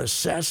and they would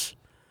assess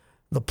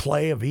the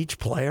play of each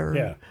player.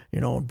 Yeah.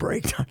 And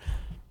break down.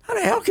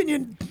 How do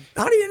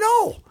you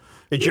know?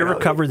 Did you ever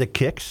cover the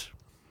kicks?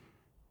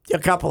 A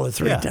couple of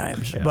 3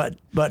 times, Yeah. but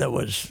it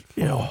was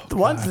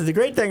the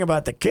great thing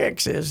about the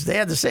kicks is they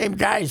had the same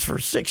guys for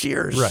 6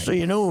 years, Right. so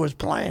you knew who was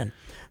playing.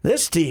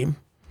 This team,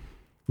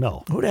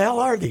 no. Who the hell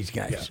are these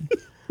guys?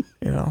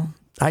 Yeah.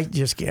 I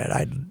just can't.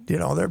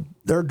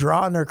 They're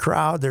drawing their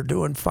crowd, they're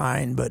doing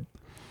fine, but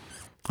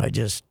I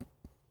just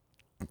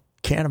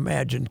can't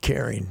imagine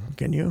caring.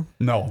 Can you?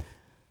 No,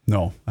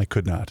 I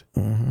could not.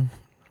 Mm-hmm.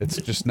 It's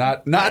just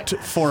not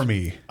for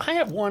me. I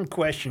have one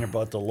question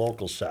about the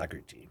local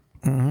soccer team.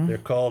 Mm-hmm. They're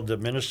called the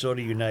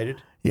Minnesota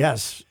United.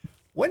 Yes.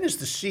 When is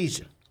the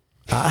season?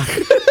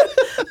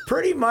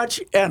 Pretty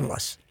much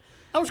endless.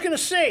 I was going to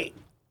say,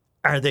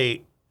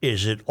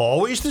 is it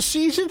always the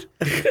season?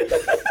 They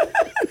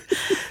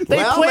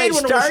played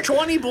when it was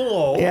 20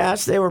 below.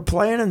 Yes, they were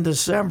playing in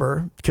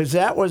December because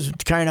that was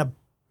kind of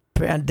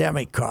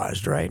pandemic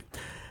caused, right?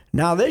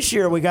 Now this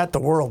year we got the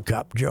World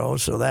Cup, Joe,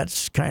 so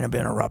that's kind of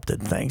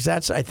interrupted things. I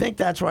think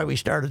that's why we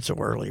started so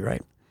early,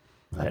 right?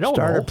 I don't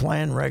started know.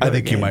 playing regular I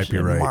think you games might be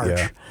in right, March.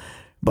 yeah.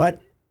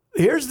 But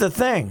here's the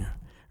thing.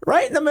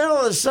 Right in the middle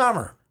of the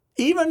summer,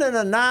 even in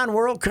a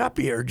non-World Cup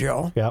year,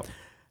 Joe, Yep.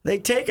 they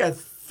take a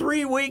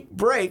 3-week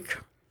break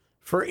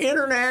for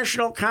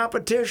international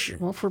competition.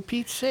 Well, for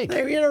Pete's sake.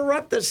 They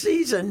interrupt the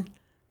season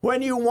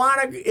when you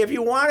want to. If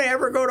you want to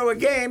ever go to a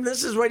game,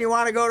 this is when you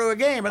want to go to a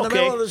game in the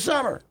middle of the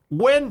summer.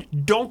 When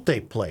don't they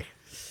play?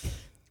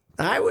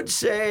 I would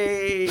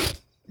say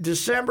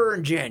December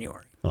and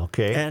January.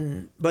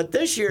 Okay. But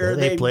this year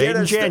they played did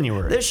in us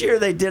January. This year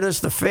they did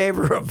us the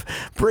favor of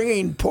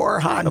bringing poor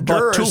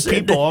Honduras. About 2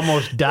 people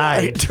almost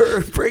died.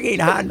 Bringing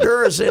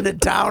Honduras into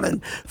town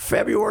in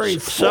February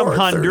 4th. Some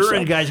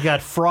Honduran guys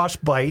got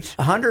frostbite.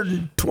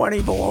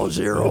 120 below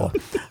zero.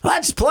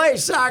 Let's play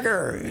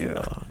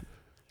soccer.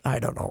 I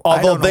don't know.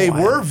 Although they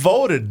were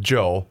voted,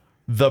 Joe,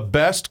 the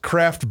best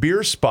craft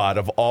beer spot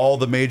of all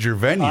the major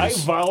venues. I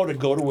vow to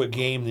go to a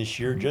game this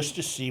year just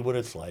to see what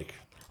it's like.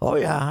 Oh,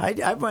 yeah.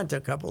 I went to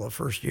a couple of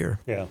first year.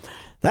 Yeah.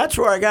 That's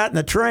where I got in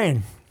the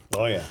train.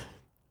 Oh, yeah.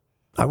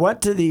 I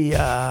went to the,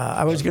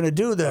 I was going to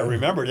do the. I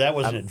remember that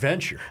was an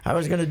adventure. I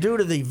was going to do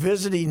to the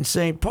visiting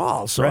St.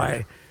 Paul. So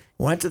Right. I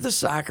went to the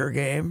soccer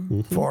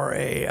game for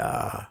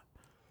a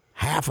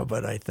half of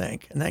it, I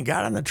think, and then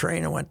got on the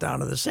train and went down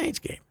to the Saints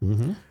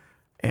game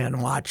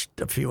and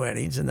watched a few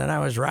innings. And then I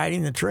was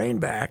riding the train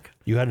back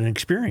You had an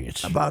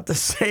experience. about the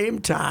same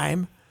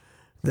time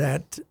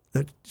that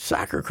the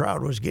soccer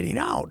crowd was getting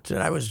out.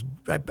 And I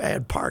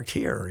had parked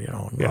here,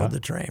 and rode the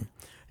train.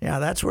 Yeah,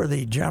 that's where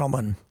the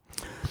gentleman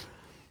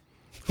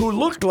who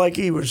looked like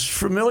he was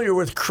familiar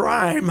with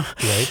crime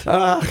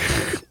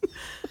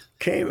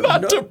came.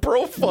 Not to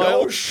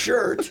profile. No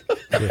shirt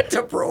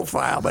to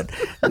profile, but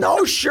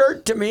no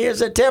shirt to me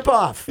is a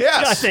tip-off.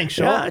 Yes. I think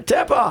so. Yeah,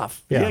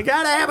 tip-off. Yeah. You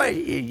got to have a...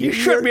 You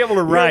shouldn't be able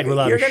to ride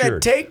without a You're going to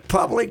shirt. take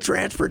public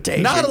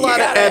transportation. Not a You lot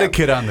of gotta have-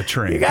 etiquette on the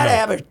train. You got to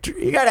have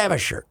a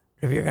shirt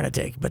if you're going to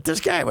take. But this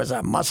guy was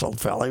a muscled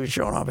fella. He was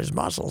showing off his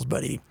muscles,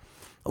 but he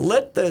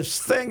lit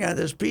this thing on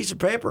this piece of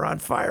paper on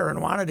fire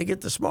and wanted to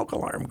get the smoke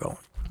alarm going.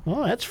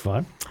 Well, that's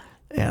fun.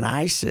 And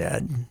I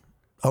said,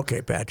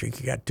 okay, Patrick,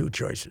 you got two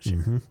choices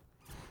here.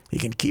 You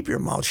can keep your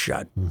mouth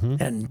shut,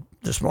 and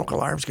the smoke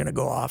alarm's going to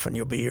go off, and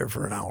you'll be here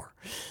for an hour.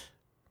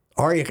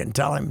 Or you can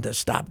tell him to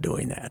stop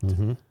doing that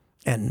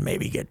and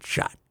maybe get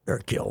shot or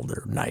killed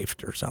or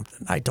knifed or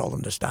something. I told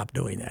him to stop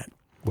doing that.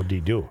 What did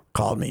he do?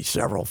 Called me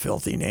several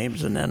filthy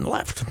names and then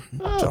left.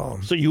 So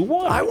you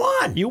won. I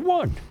won. You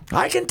won.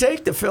 I can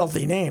take the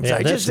filthy names. Yeah,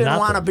 I just didn't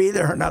want to be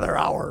there another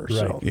hour or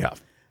so. Yeah.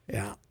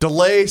 Yeah.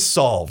 Delay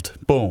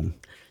solved. Boom.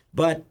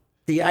 But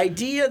the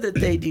idea that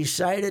they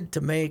decided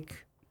to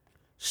make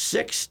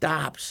 6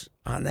 stops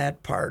on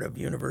that part of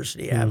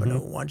University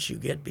Avenue once you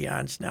get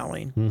beyond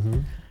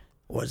Snelling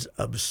was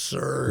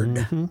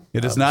absurd.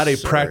 It is not a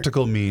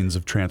practical means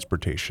of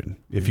transportation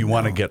if you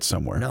want to get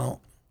somewhere.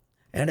 No.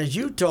 And as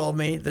you told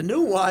me, the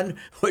new one,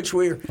 which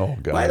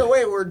by the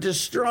way, we're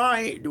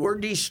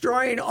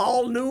destroying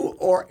all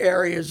new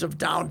areas of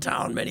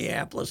downtown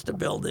Minneapolis to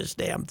build this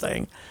damn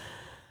thing.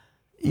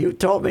 You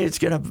told me it's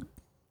going to,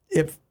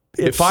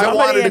 if I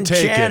wanted to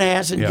take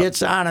Chanhassen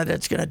gets on it,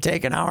 it's going to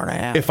take an hour and a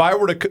half. If I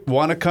were to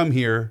want to come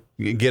here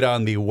and get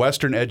on the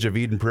western edge of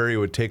Eden Prairie, it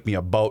would take me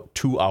about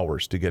 2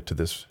 hours to get to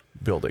this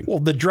building. Well,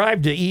 the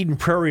drive to Eden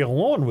Prairie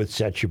alone would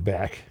set you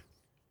back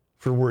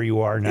for where you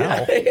are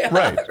now.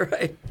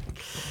 Right.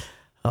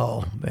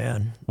 Oh,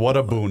 man. What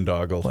a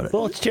boondoggle.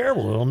 Well, it's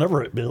terrible. It'll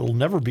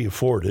never be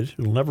afforded.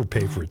 It'll never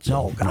pay for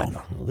itself. No, God,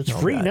 no. It's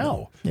free God,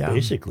 now, no.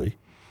 basically.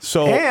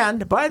 So,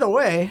 and, by the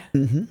way,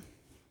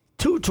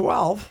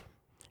 212,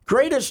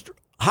 greatest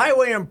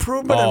highway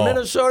improvement in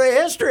Minnesota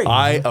history.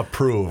 I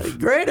approve.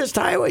 Greatest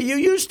highway. You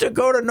used to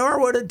go to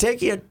Norwood and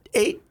take you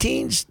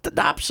 18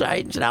 stop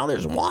signs. Now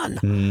there's one.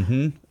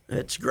 Mm-hmm.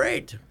 It's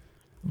great.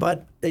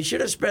 But they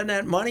should have spent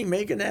that money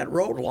making that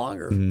road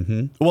longer.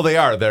 Mm-hmm. Well, they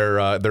are.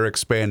 They're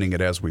expanding it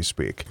as we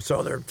speak.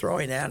 So they're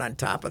throwing that on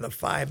top of the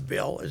 $5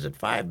 bill. Is it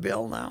 $5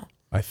 bill now?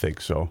 I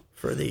think so.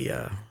 For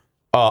the...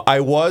 I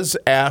was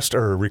asked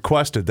or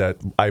requested that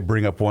I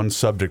bring up one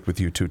subject with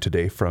you two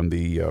today from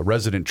the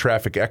resident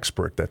traffic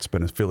expert that's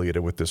been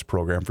affiliated with this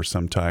program for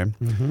some time.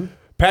 Mm-hmm.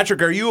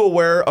 Patrick, are you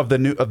aware of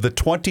the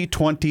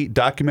 2020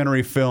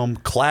 documentary film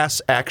Class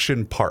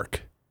Action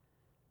Park?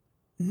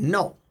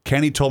 No.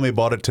 Kenny told me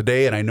about it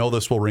today, and I know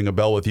this will ring a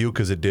bell with you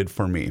because it did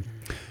for me.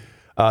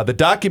 The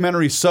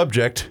documentary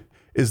subject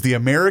is the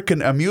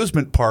American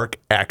amusement park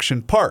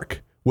Action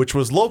Park, which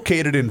was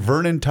located in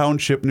Vernon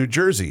Township, New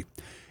Jersey,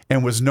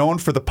 and was known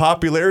for the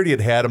popularity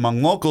it had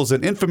among locals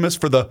and infamous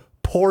for the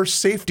poor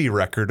safety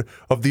record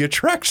of the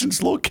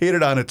attractions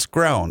located on its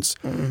grounds.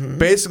 Mm-hmm.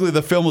 Basically,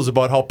 the film was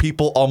about how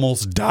people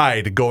almost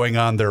died going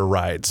on their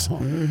rides.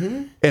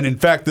 Mm-hmm. And in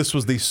fact, this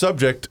was the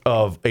subject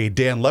of a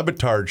Dan Le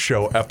Batard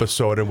show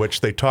episode in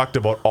which they talked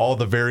about all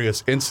the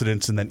various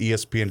incidents, and then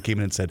ESPN came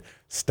in and said,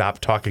 stop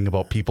talking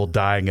about people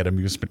dying at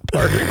amusement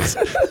parks.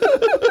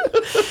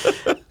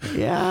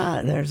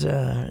 Yeah, there's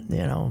a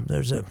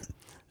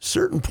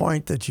certain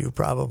point that you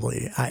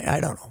probably, I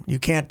don't know. You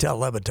can't tell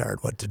Le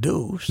Batard what to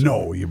do. So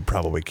no, you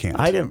probably can't.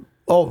 I didn't.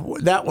 Oh,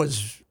 that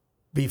was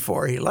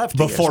before he left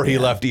Before ESPN. he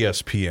left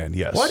ESPN,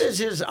 yes. What is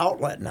his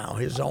outlet now?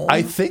 His own?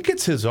 I think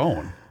it's his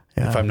own,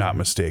 if I'm not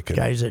mistaken.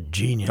 Guy's a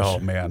genius. Oh,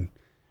 man.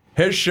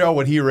 His show,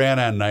 when he ran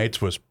on nights,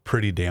 was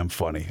pretty damn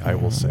funny, I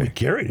will say. We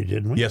carried it,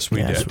 didn't we? Yes,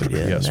 we did. Yes, we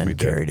did. Yes, and we then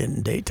did. carried it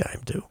in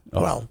daytime, too.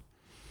 Oh. Well,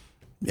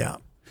 yeah.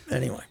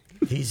 Anyway,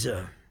 he's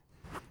a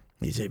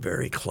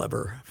very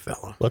clever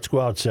fellow. Let's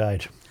go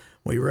outside.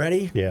 We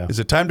ready? Yeah. Is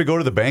it time to go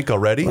to the bank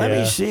already? Let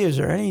me see. Is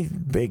there any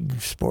big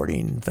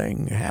sporting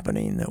thing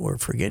happening that we're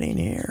forgetting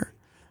here?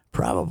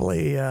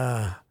 Probably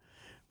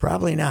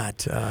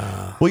not.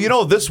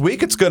 Well, this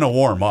week it's going to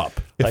warm up.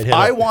 If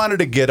I wanted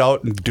to get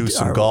out and do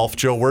some golf,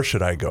 Joe, where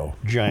should I go?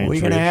 Giants. We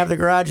going to have the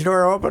garage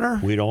door opener?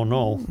 We don't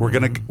know.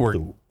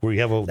 We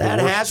have a. That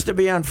has to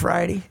be on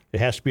Friday. It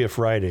has to be a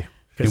Friday.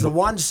 Because the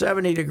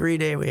 170-degree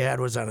day we had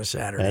was on a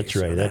Saturday. That's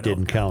right. So that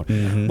didn't count.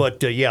 Mm-hmm.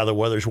 But, the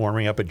weather's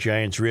warming up at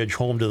Giants Ridge,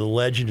 home to the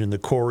Legend and the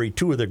Quarry,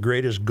 two of the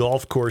greatest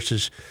golf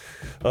courses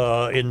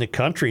in the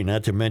country,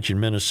 not to mention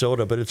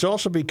Minnesota. But it's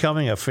also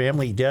becoming a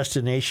family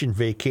destination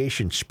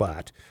vacation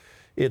spot.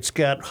 It's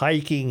got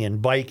hiking and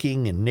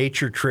biking and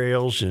nature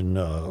trails and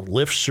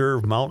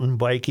lift-serve mountain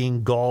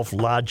biking, golf,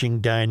 lodging,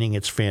 dining.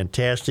 It's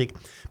fantastic.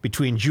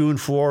 Between June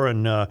 4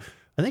 and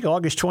I think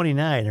August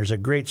 29, there's a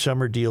great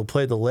summer deal.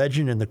 Play the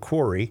Legend and the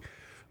Quarry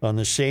on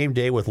the same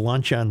day with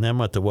lunch on them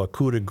at the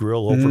Wakuta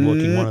Grill,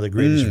 overlooking one of the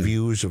greatest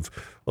views of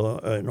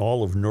in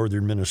all of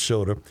northern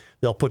Minnesota.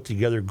 They'll put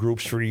together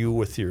groups for you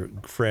with your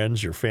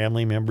friends, your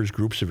family members,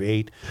 groups of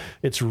 8.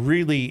 It's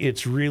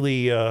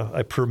really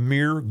a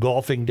premier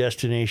golfing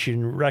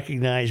destination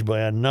recognized by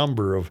a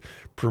number of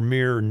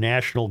premier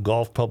national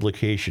golf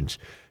publications.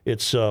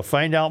 It's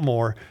find out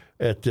more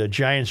at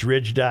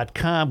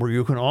giantsridge.com, where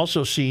you can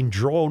also see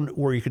drone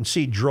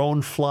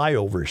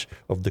flyovers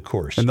of the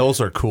course. And those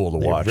are cool to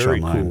watch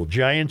very online. cool.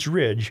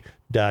 Giantsridge.com.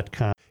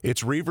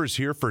 It's Reavers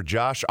here for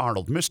Josh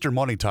Arnold. Mr.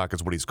 Money Talk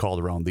is what he's called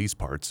around these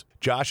parts.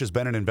 Josh has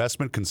been an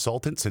investment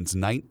consultant since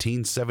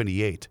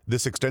 1978.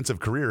 This extensive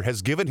career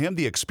has given him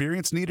the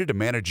experience needed to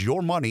manage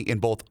your money in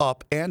both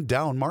up and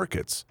down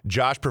markets.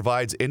 Josh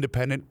provides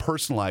independent,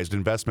 personalized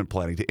investment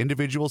planning to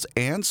individuals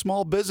and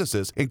small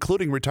businesses,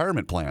 including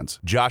retirement plans.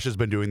 Josh has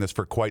been doing this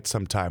for quite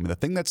some time, and the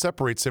thing that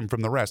separates him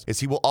from the rest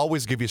is he will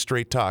always give you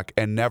straight talk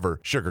and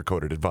never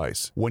sugar-coated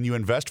advice. When you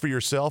invest for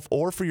yourself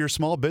or for your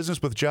small business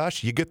with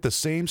Josh, you get the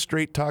same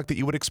straight talk that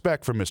you would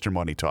expect from Mr.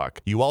 Money Talk.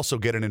 You also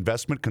get an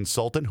investment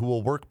consultant who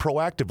will work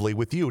proactively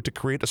with you to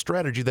create a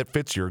strategy that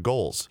fits your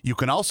goals. You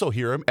can also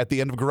hear him at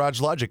the end of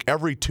Garage Logic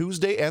every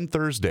Tuesday and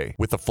Thursday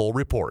with a full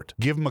report.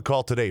 Give him a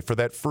call today for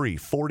that free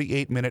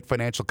 48-minute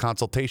financial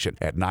consultation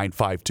at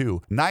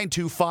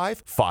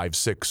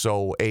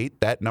 952-925-5608.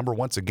 That number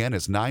once again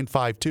is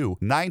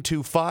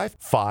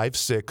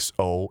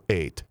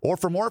 952-925-5608. Or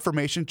for more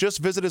information, just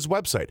visit his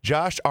website,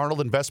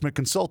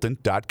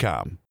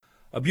 josharnoldinvestmentconsultant.com.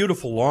 A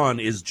beautiful lawn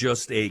is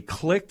just a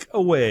click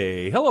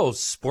away. Hello,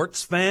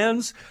 sports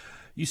fans.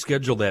 You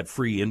schedule that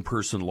free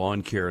in-person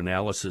lawn care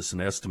analysis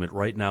and estimate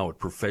right now at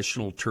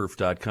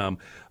professionalturf.com.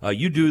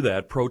 You do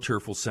that,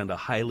 ProTurf will send a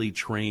highly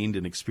trained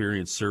and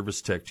experienced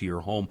service tech to your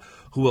home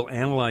who will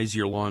analyze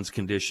your lawn's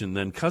condition,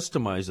 then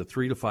customize a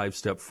 3 to 5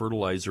 step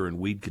fertilizer and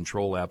weed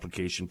control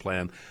application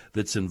plan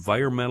that's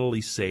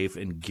environmentally safe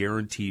and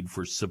guaranteed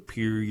for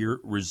superior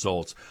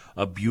results.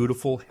 A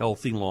beautiful,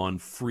 healthy lawn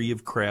free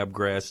of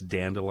crabgrass,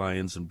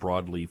 dandelions, and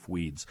broadleaf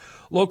weeds.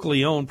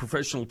 Locally owned,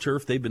 Professional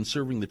Turf, they've been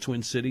serving the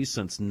Twin Cities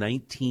since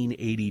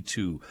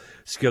 1982.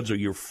 Schedule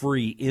your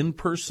free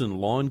in-person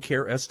lawn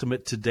care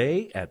estimate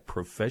today at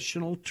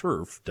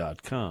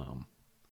professionalturf.com.